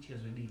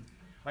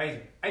 why is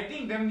it? I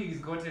think them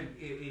niggas got an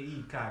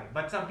e-card,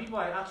 but some people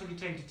are actually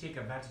trying to take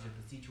advantage of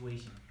the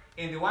situation,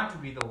 and they want to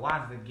be the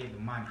ones that get the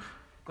money,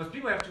 because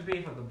people have to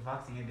pay for the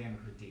vaccine at the end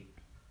of the day.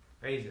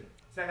 Why is it?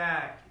 It's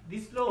like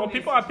this law. Oh,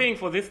 people are paying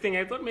for this thing.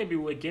 I thought maybe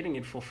we were getting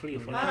it for free. You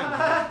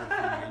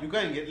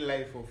can't get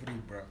life for free,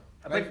 bro.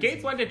 But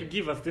Gates wanted to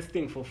give us this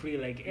thing for free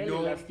like early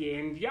last year,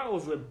 and y'all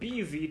were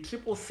busy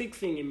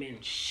 666ing him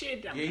and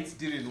shit. Gates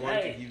didn't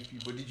want to give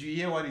people. Did you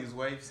hear what his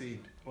wife said?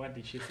 What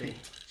did she say?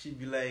 She'd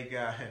be like,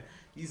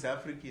 these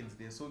Africans,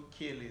 they're so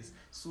careless.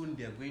 Soon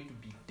they're going to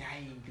be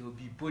dying. There will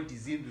be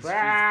bodies in the streets.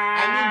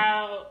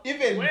 I mean,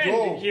 even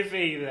though did she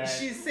say that?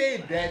 She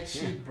said that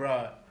shit,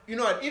 bruh. You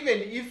know what,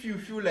 even if you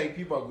feel like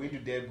people are going to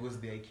die because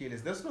they are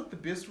careless, that's not the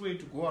best way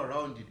to go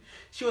around it.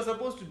 She was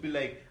supposed to be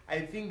like,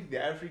 I think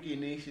the African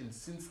nations,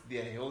 since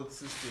their health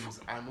systems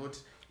are not...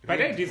 But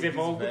I deserve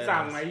all good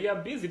time. You are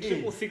busy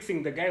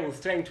 666ing the guy who's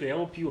trying to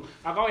help you.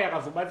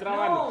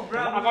 No,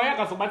 bro.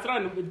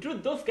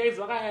 Dude, those guys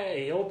are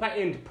help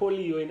end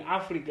polio in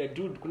Africa,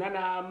 dude.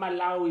 Kunana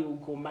Malawi,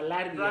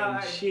 malaria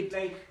and shit.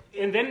 Like,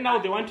 and then now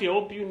they want to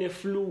help you in a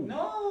flu.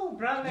 No,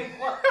 bro, like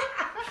what?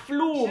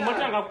 Flu,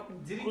 matanga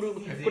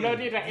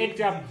kunatita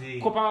actor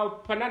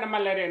kopa panana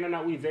malaria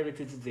nana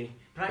uizevetsitse.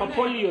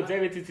 Polio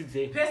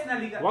zevetsitse.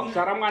 Personally,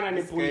 wakuzara mwana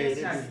ne polio.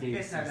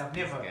 Personally,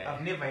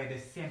 I've never had a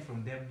cent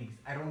from them niggas.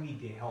 I don't need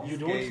their help. You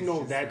don't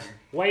know that.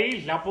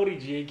 Why lapori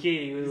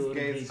JK?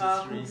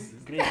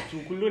 Great to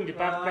kulundi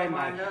part time.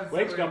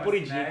 Why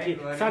lapori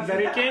JK?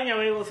 Sadzare Kenya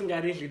why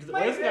usingadli.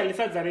 Why usingadli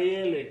sadzare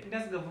yele?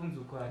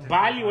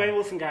 Bali why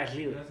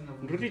usingadli?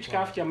 Nduti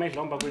chikafu cha maisha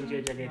lomba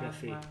kwenye jageda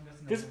say.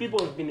 These people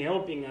have been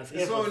helping us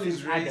ever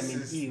since Adam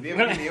and Eve. They've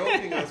been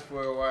helping us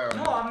for a while.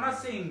 No, I'm not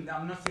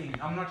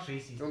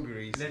racist. Don't be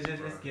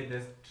racist. Let's get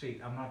this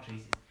straight. I'm not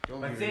racist.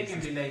 But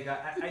secondly, like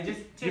I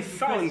just you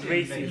sound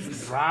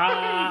racist,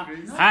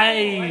 like, no,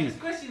 I just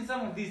question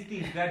some of these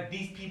things that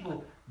these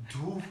people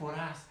do for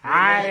us.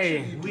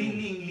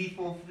 Willingly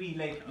for free.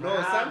 Like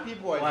some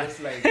people are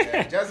just like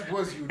that. Just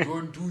because you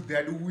don't do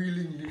that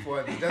willingly for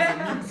others doesn't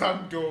mean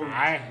some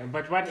don't.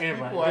 But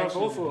whatever. There was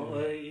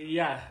also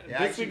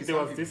this week there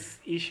was this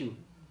issue.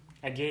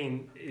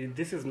 Again,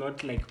 this is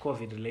not like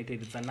COVID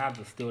related. It's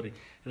another story.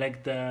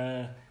 Like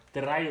the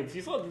riots.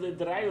 You saw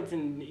the riots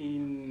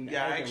in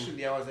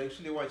actually, I was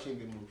actually watching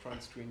them on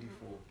France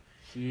 24.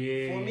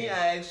 Yeah. For me,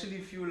 I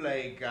actually feel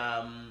like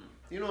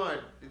you know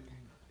what.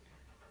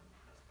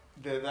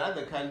 The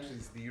other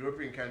countries, the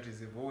European countries,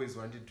 have always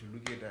wanted to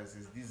look at us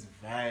as these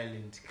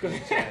violent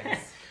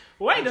creatures.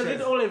 Why does it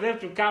always have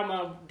to come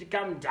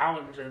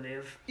down to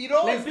this? It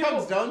always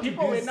comes down to this.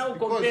 People were now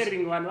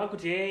comparing one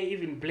could say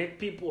even black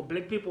people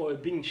were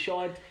being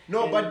shot.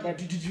 No, but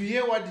did you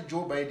hear what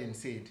Joe Biden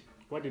said?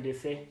 What did they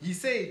say? He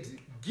said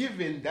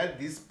given that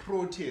this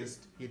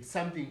protest had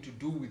something to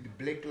do with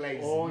Black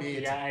Lives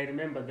Matter. Yeah, I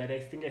remember that. I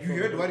think I You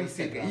heard what he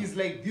said. He's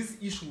like, this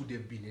issue would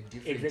have been a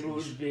different Exactly,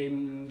 would issue. have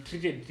been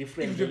treated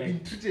differently. It would have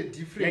been treated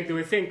differently. Like they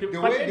were saying,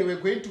 people, the way they were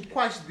going to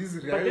quash these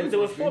riots. But then there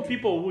were 4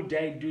 people who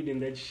died, dude, in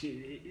that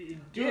shit.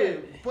 Yeah,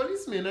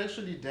 policemen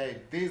actually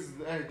died. There's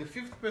the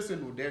 5th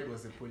person who died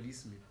was a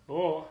policeman.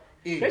 Oh,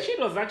 that shit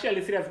was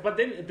actually serious. But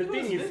then the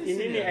thing is,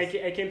 in India,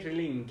 I can't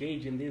really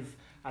engage in these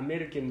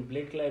American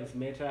Black Lives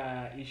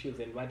Matter issues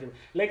and whatever.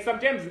 Like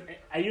sometimes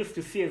I used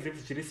to see as if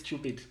it's really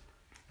stupid.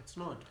 It's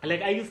not.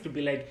 Like I used to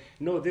be like,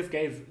 no, these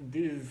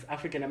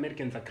African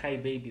Americans are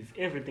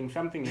crybabies.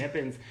 Something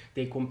happens,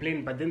 they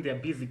complain, but then they're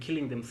busy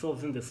killing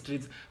themselves in the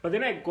streets. But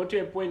then I got to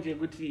a point where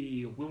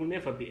we will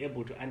never be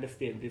able to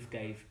understand these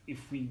guys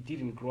if we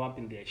didn't grow up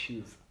in their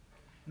shoes.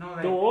 No,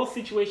 like, the whole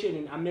situation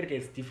in America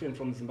is different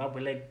from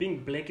Zimbabwe. Like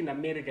being black in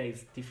America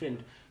is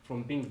different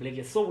from being black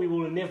here. So we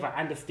will never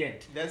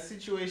understand. That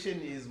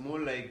situation is more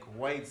like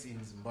whites in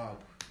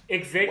Zimbabwe.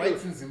 Exactly.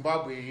 Whites in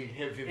Zimbabwe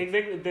have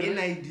an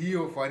idea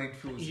of what it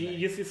feels like.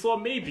 You see, so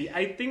maybe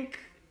I think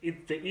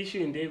it's the issue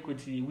in the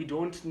equity. We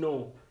don't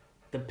know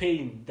the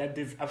pain that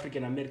these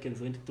African Americans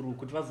went through.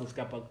 Kuti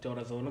vazosvika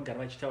pakutaura zvavanogara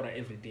vachitaura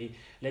every day.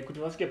 Like kuti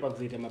vasvike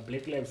pakuzoita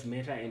Black Lives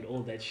Matter and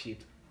all that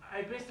shit.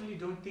 I personally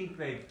don't think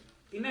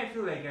and I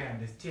feel like I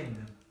understand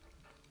them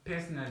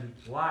personally.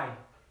 Why?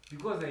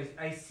 Because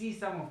I see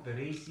some of the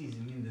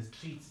racism in the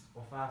streets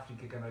of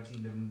Africa, kind of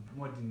in the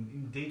modern,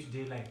 in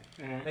day-to-day life.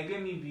 Like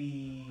let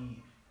me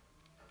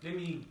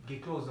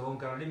get closer home.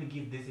 Let me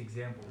give this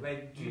example.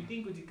 Like, do you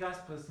think with the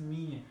Casper's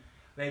meaning,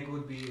 like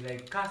would be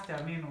like Castor?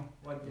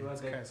 What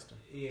was that? Castor.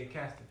 Yeah,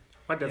 Castor.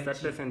 What does that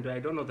person do? I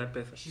don't know that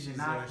person. She's an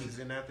athlete. She's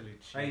an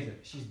athlete.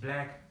 She's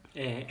black,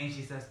 and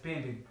she's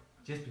suspended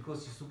just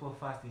because she's super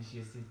fast and she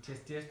has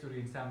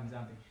testosterone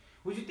something.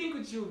 Would you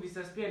think she would be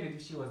suspended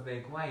if she was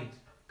like white?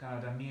 Kind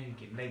of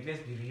American, like let's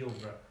be real,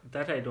 bro.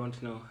 That I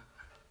don't know,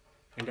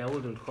 and I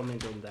wouldn't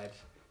comment on that.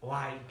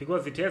 Why?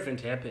 Because it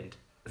hasn't happened.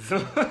 So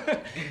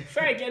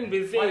I can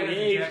be saying,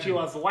 hey, if she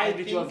was white,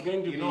 she was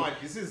going to be. You know what?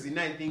 This is,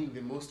 I think,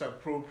 the most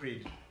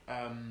appropriate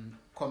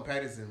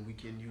comparison we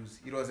can use.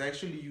 It was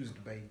actually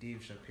used by Dave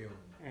Chappelle.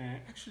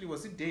 Actually,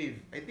 was it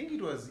Dave? I think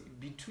it was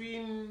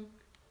between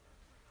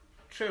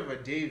Trevor,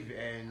 Dave,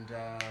 and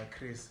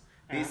Chris.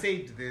 They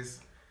said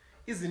this.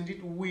 Isn't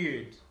it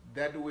weird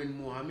that when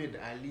Muhammad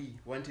Ali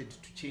wanted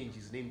to change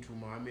his name to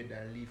Muhammad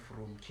Ali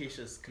from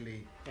Cassius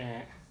Clay,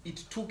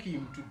 it took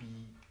him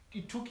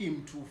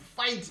to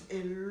fight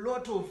a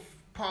lot of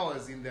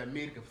powers in the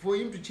America for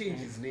him to change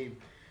his name.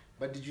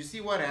 But did you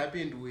see what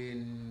happened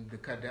when the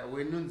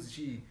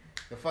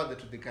father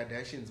to the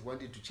Kardashians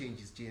wanted to change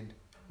his gender?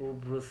 Oh,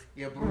 Bruce.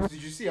 Yeah, Bruce.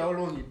 Did you see how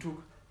long it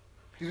took?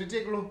 Did it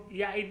take long?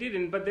 Yeah, I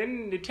didn't. But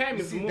then the time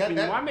is moving.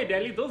 Muhammad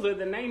Ali, those were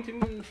the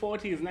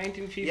 1940s,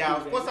 1950s. Yeah,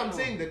 of course, I'm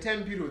saying the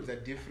time periods are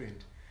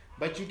different.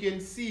 But you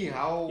can see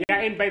how...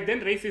 Yeah, and by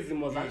then racism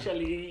was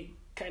actually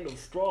kind of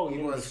strong.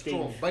 It was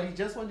strong, but he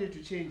just wanted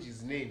to change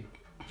his name.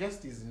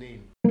 Just his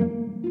name.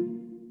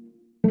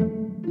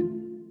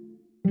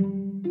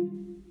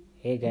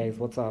 Hey guys,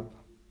 what's up?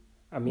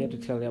 I'm here to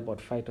tell you about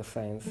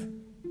Phytoscience.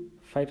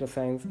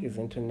 Phytoscience is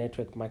into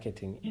network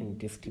marketing and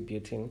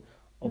distributing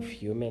of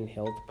human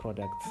health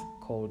products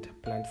called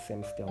plant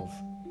stem cells.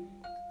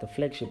 The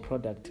flagship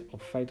product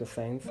of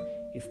Phytoscience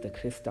is the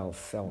Crystal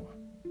Cell.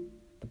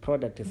 The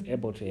product is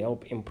able to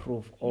help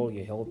improve all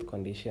your health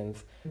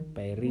conditions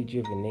by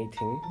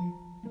rejuvenating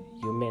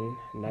human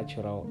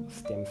natural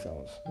stem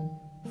cells.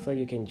 So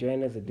you can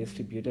join as a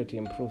distributor to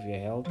improve your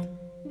health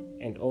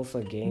and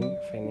also gain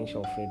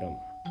financial freedom.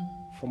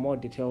 For more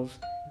details,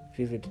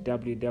 visit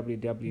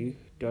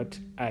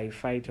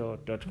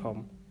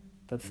www.iphyto.com.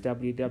 That's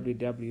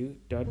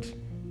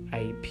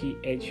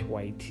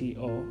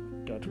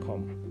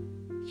www.iphyto.com.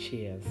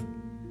 Cheers.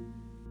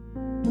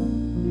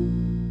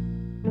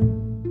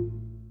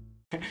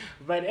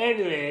 But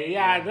anyway,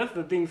 yeah, that's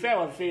the thing. So I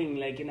was saying,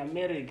 like in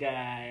America,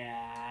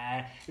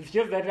 it's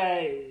just that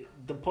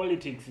the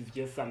politics is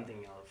just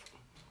something else.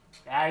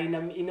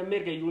 In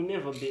America, you will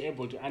never be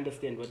able to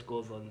understand what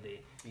goes on there.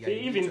 Yeah, so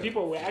even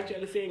people were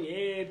actually saying,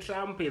 hey,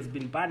 Trump has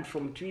been banned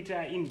from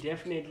Twitter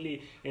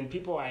indefinitely and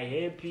people are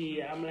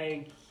happy. I'm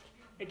like,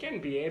 I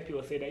can't be happy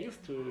or said I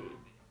used to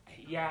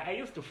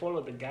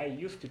follow the guy. He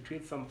used to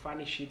tweet some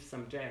funny shit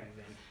sometimes.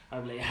 And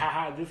I'm like,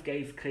 haha, this guy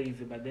is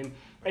crazy. But then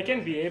I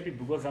can't be happy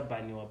because I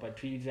ban you up on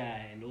Twitter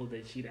and all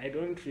that shit. I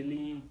don't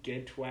really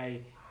get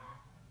why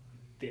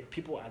the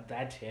people are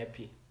that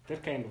happy.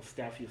 That kind of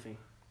stuff, you think.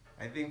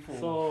 I think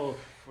for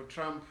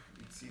Trump,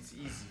 it's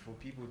easy for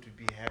people to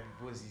be happy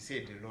because he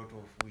said a lot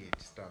of weird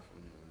stuff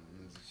on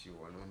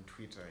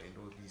Twitter and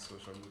all these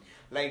social media.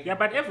 Like, yeah,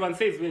 but everyone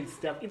says weird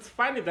stuff. It's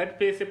funny that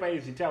they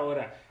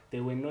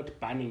were not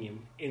banning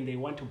him and they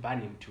want to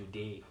ban him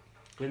today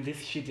when this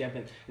shit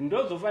happens. And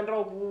those of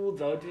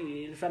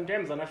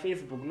sometimes on a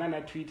Facebook,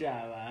 on Twitter,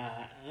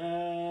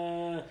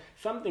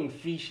 something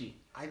fishy.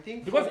 I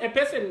think because a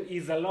person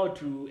is allowed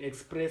to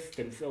express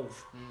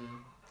themselves.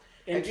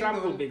 And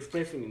Trump will be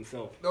expressing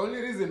himself. The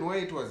only reason why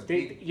it was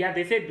big.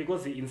 They said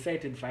because he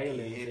incited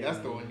violence. Yeah, that's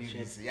the only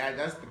reason. Yeah,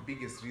 that's the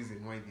biggest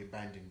reason why they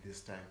banned him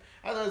this time.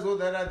 Otherwise, all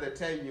that other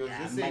time, you were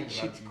just saying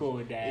cheat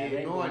code.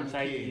 no one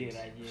cared.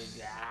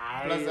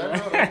 Plus,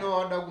 I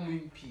know how to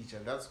impeach.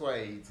 That's why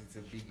it's a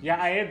big issue.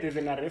 I heard there's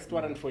an arrest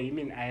warrant for him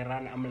in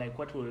Iran. I'm like,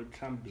 what will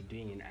Trump be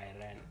doing in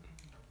Iran?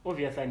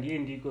 Obviously,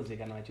 and because they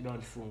cannot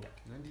funga.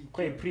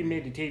 Quite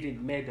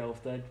premeditated murder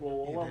of that.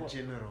 That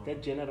general.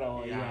 That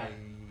general. Yeah.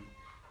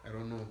 I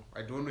don't know.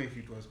 I don't know if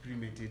it was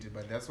premeditated,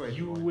 but that's why.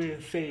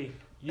 USA.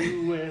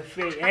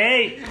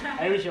 Hey,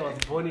 I wish I was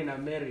born in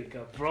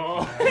America, bro.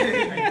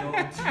 I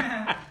don't.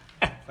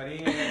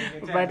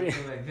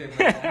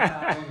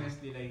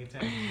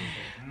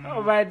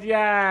 But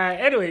yeah,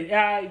 anyway,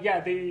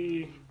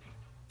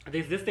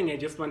 there's this thing I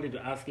just wanted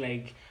to ask.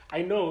 Like,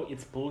 I know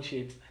it's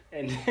bullshit,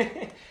 and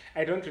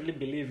I don't really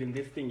believe in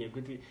this thing.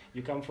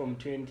 You come from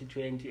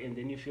 2020, and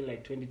then you feel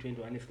like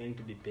 2021 is going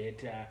to be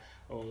better,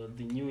 or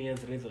the New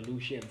Year's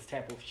resolutions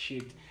type of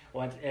shit,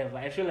 whatever.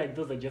 I feel like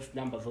those are just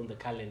numbers on the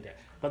calendar.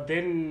 But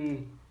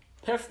then,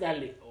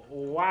 personally,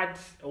 what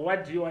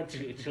do you want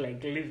to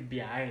like leave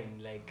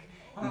behind, like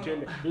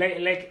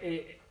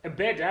a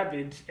bad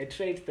habit, a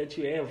trait that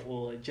you have,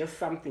 or just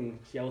something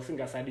in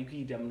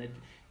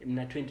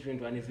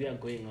 2021 is we are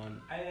going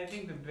on? I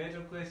think the better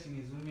question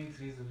is who makes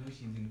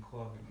resolutions in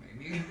COVID,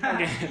 man.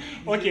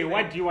 Okay,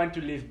 what do you want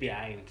to leave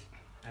behind?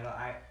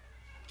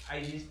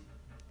 I just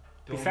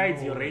don't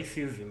besides know. your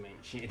racism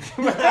and shit.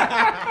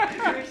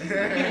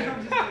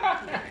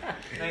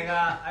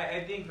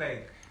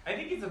 I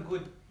think it's a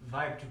good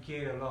vibe to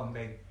carry along,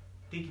 like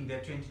thinking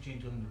that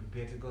 2020 will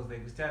be better because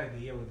like we started the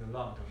year with a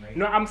lot of like.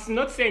 No, I'm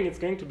not saying it's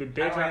going to be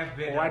better or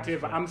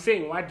whatever. Habits. I'm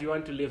saying what do you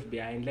want to leave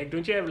behind? Like,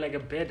 don't you have like a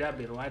bad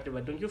habit or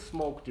whatever? Don't you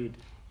smoke, dude?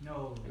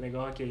 No. Like,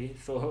 okay,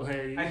 so.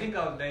 I think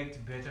I would like to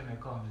better my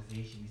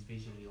conversation,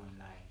 especially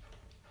online.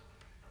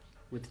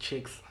 With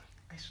chicks.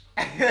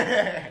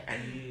 Yeah.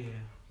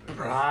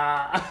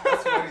 Bruh.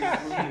 That's what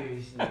it's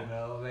seriously,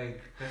 bro.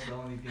 Like, that's the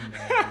only thing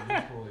that I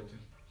look forward to.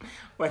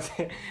 But,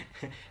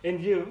 and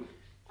you?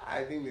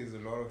 I think there's a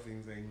lot of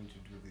things I need to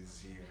do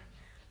this year.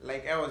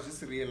 Like, I was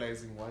just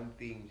realizing one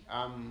thing.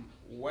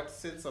 What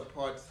sets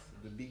apart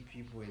the big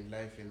people in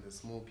life and the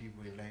small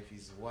people in life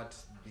is what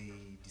they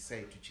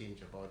decide to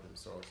change about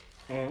themselves.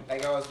 Mm-hmm.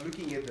 Like, I was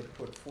looking at the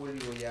portfolio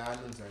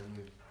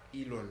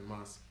Elon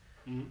Musk.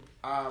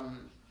 Mm-hmm.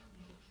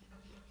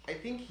 I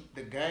think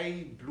the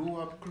guy blew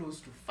up close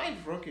to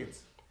 5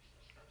 rockets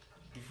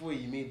before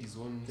he made his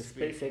own the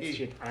SpaceX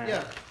shit.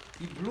 Yeah,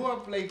 he blew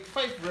up like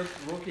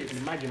 5 rockets.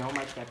 Imagine how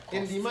much that costs.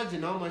 And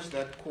imagine how much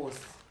that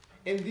costs.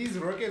 And these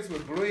rockets were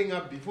blowing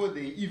up before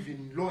they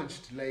even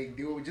launched. Like,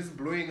 they were just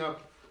blowing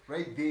up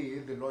right there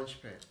at the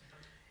launch pad.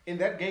 And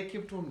that guy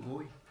kept on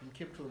going and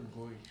kept on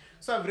going.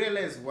 So I've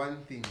realized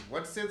one thing.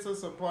 What sets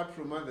us apart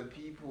from other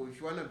people, if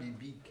you want to be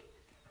big,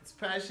 it's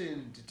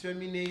passion,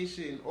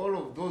 determination, all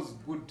of those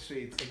good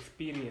traits.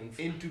 Experience.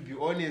 And to be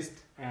honest,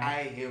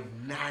 I have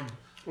none.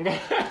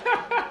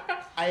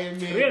 I am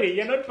really?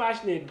 You're not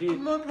passionate, dude?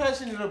 I'm not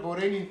passionate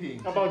about anything.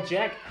 About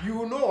Jack?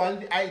 You know,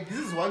 this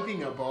is one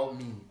thing about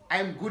me.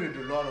 I'm good at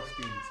a lot of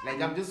things.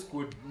 Like, I'm just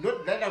good.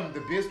 Not that I'm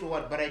the best or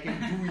what, but I can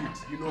do it.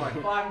 You know what?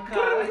 Fun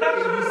car.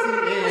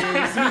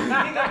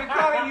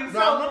 No,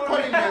 I'm not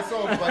calling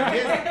myself, but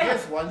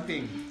here's one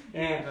thing.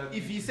 Yeah.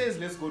 If he says,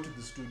 let's go to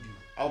the studio,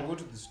 I'll go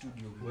to the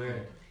studio.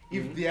 Where?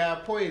 If there are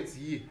poets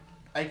here,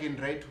 I can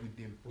write with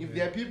them. Okay. If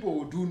there are people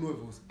who do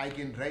novels, I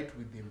can write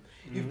with them.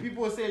 If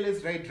people say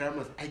let's write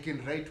dramas, I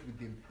can write with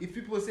them. If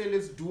people say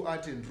let's do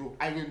art and draw,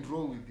 I can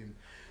draw with them.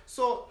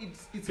 So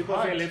it's people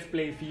hard. Say let's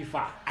play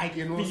FIFA. I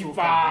can also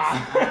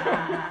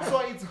FIFA. So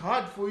it's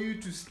hard for you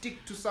to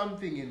stick to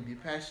something and be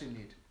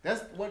passionate.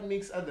 That's what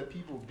makes other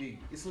people big.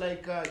 It's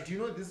like, do you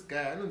know this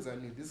guy?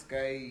 This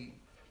guy,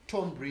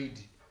 Tom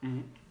Brady.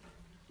 Mm-hmm.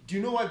 Do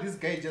you know what this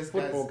guy just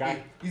football does?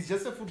 Guy. He's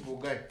just a football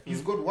guy.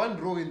 He's got one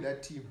role in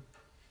that team.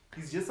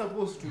 He's just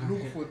supposed to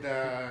look for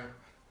the...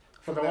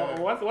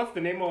 what's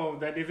the name of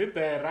that? Is it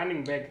the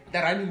running back? The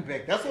running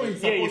back. That's all he's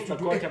supposed to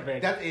do.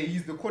 Quarterback.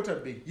 He's the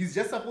quarterback. He's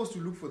just supposed to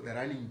look for the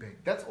running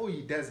back. That's all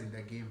he does in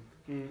the game.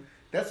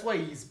 That's why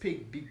he's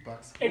paid big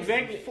bucks.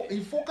 Exactly.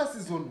 He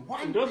focuses on one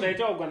thing. thing.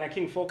 Those that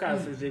King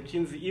focus is the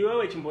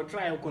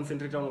try to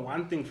concentrate on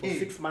one thing for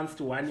 6 months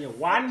to 1 year.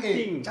 One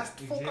thing. Just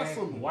focus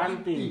on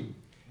one thing.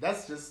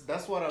 That's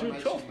what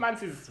I'm 12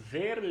 months is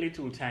very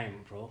little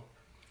time, bro.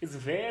 It's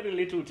very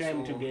little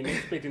time to be an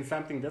expert in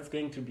something that's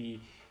going to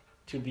be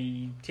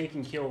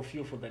taking care of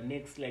you for the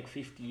next like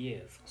 50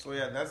 years. So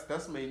yeah,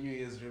 that's my New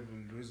Year's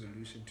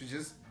resolution, to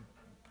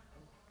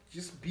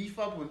just beef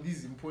up on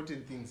these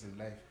important things in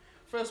life.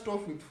 First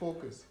off, with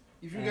focus.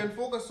 If you can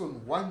focus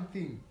on one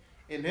thing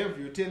and have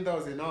your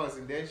 10,000 hours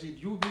in that shit,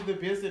 you'll be the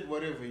best at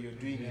whatever you're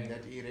doing in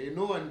that area. And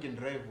no one can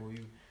rival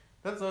you.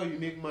 That's how you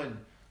make money.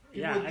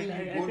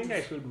 I think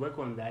I should work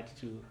on that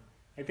too.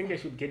 I think I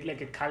should get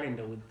like a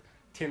calendar with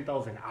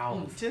 10,000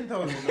 hours.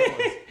 10,000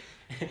 hours.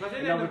 But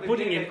then we're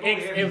putting in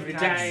eggs every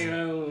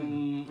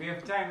time.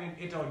 have time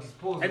at our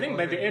disposal. I think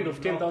by the end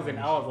of 10,000 lockdown.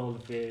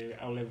 hours,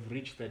 I'll have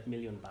reached that $1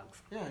 million.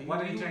 Yeah,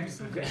 What are you trying to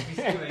say?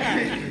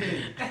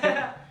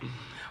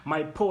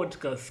 My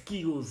podcast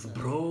skills,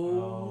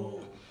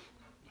 bro.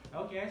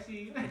 Okay, I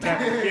see.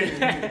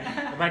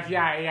 But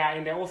yeah,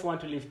 and I also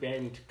want to leave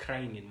behind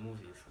crying in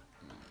movies.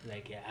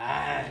 Like,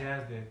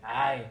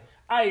 I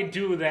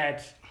do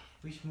that.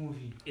 Which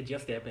movie? It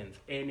just happens.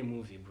 Any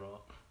movie, bro.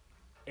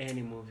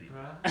 Any movie.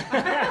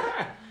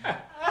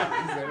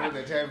 Is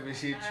another time we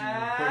shit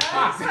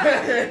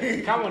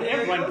you. Come on,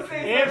 everyone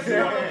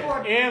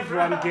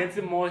gets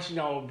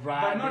emotional, bro.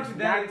 But not to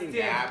that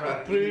extent,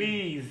 bro.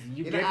 Please,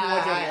 you get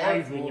watery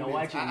eyes when you're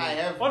watching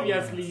it.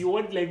 Obviously, you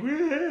want like,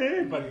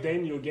 but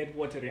then you get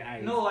watery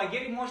eyes. No, I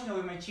get emotional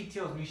when my chick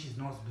tells me she's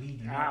not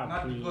bleeding.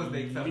 Not because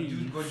like some please.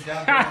 dude goes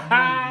down.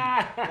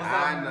 I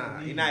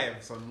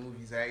have some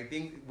movies. I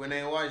think when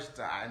I watched,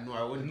 I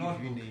won't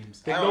give you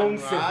names. The Lone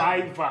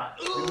Survivor.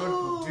 The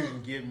notebook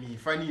didn't give me.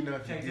 Funny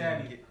enough, it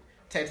didn't get.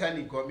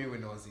 Titanic got me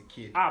when I was a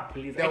kid.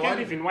 Please. I can't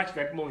even watch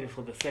that movie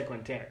for the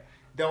second time.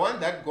 The one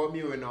that got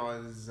me when I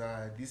was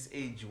this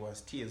age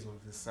was Tears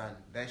of the Sun.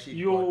 That shit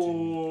got to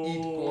me.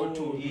 It got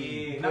to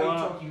me. Now you're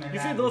talking. You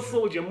see those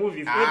soldier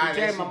movies?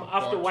 Every time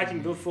after watching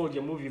me. those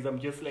soldier movies, I'm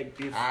just like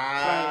this.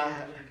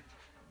 Crying.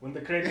 When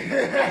the credits.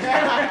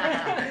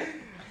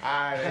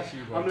 That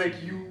shit got I'm like,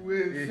 to me.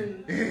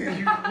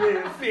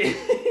 USA.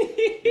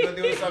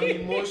 There were some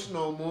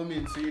emotional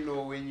moments,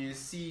 when you're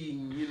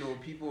seeing,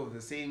 people of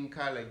the same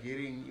color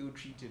getting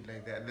ill-treated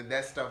like that.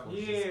 That stuff was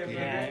just scary.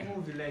 That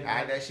movie like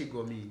that. That shit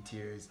got me in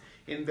tears.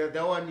 In that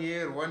one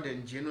year,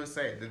 Rwandan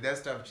genocide, that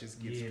stuff just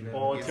gets me.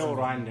 Hotel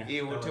Rwanda.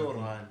 Hotel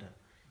Rwanda.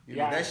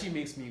 That shit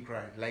makes me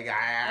cry. Like,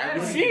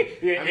 see?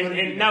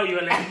 And now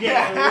you're like,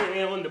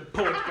 on the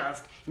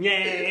podcast.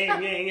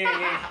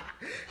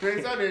 So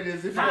it sounded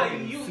as if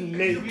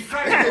you'll be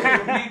crying about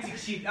romantic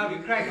shit. I'll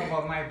be crying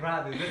about my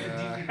brother. That's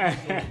a different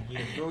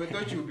story. No, we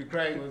thought you would be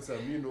crying on some,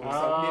 some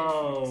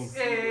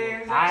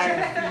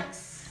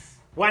Netflix.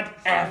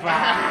 Whatever.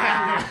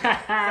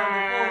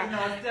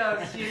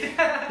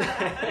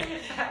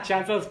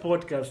 Chansa's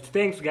podcast.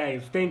 Thanks,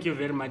 guys. Thank you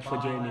very much for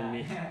joining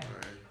me.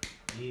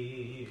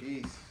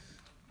 Peace.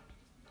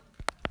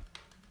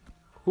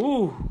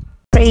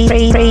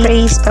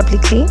 Praise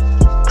publicly,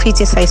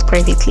 criticize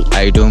privately.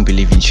 I don't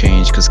believe in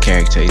change because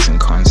character isn't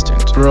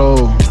constant.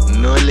 Bro,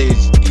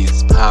 Knowledge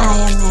is I power.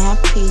 am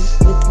happy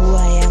with who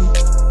I am.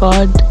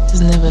 God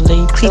is never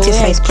late.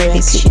 Criticize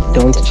privately.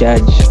 don't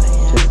judge.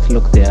 Just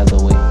look the other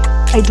way.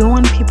 I don't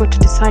want people to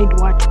decide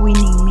what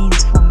winning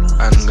means for me.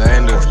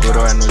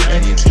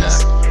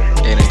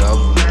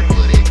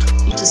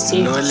 To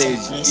save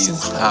Knowledge blessing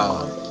is from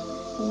power.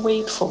 God.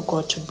 Wait for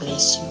God to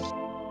bless you.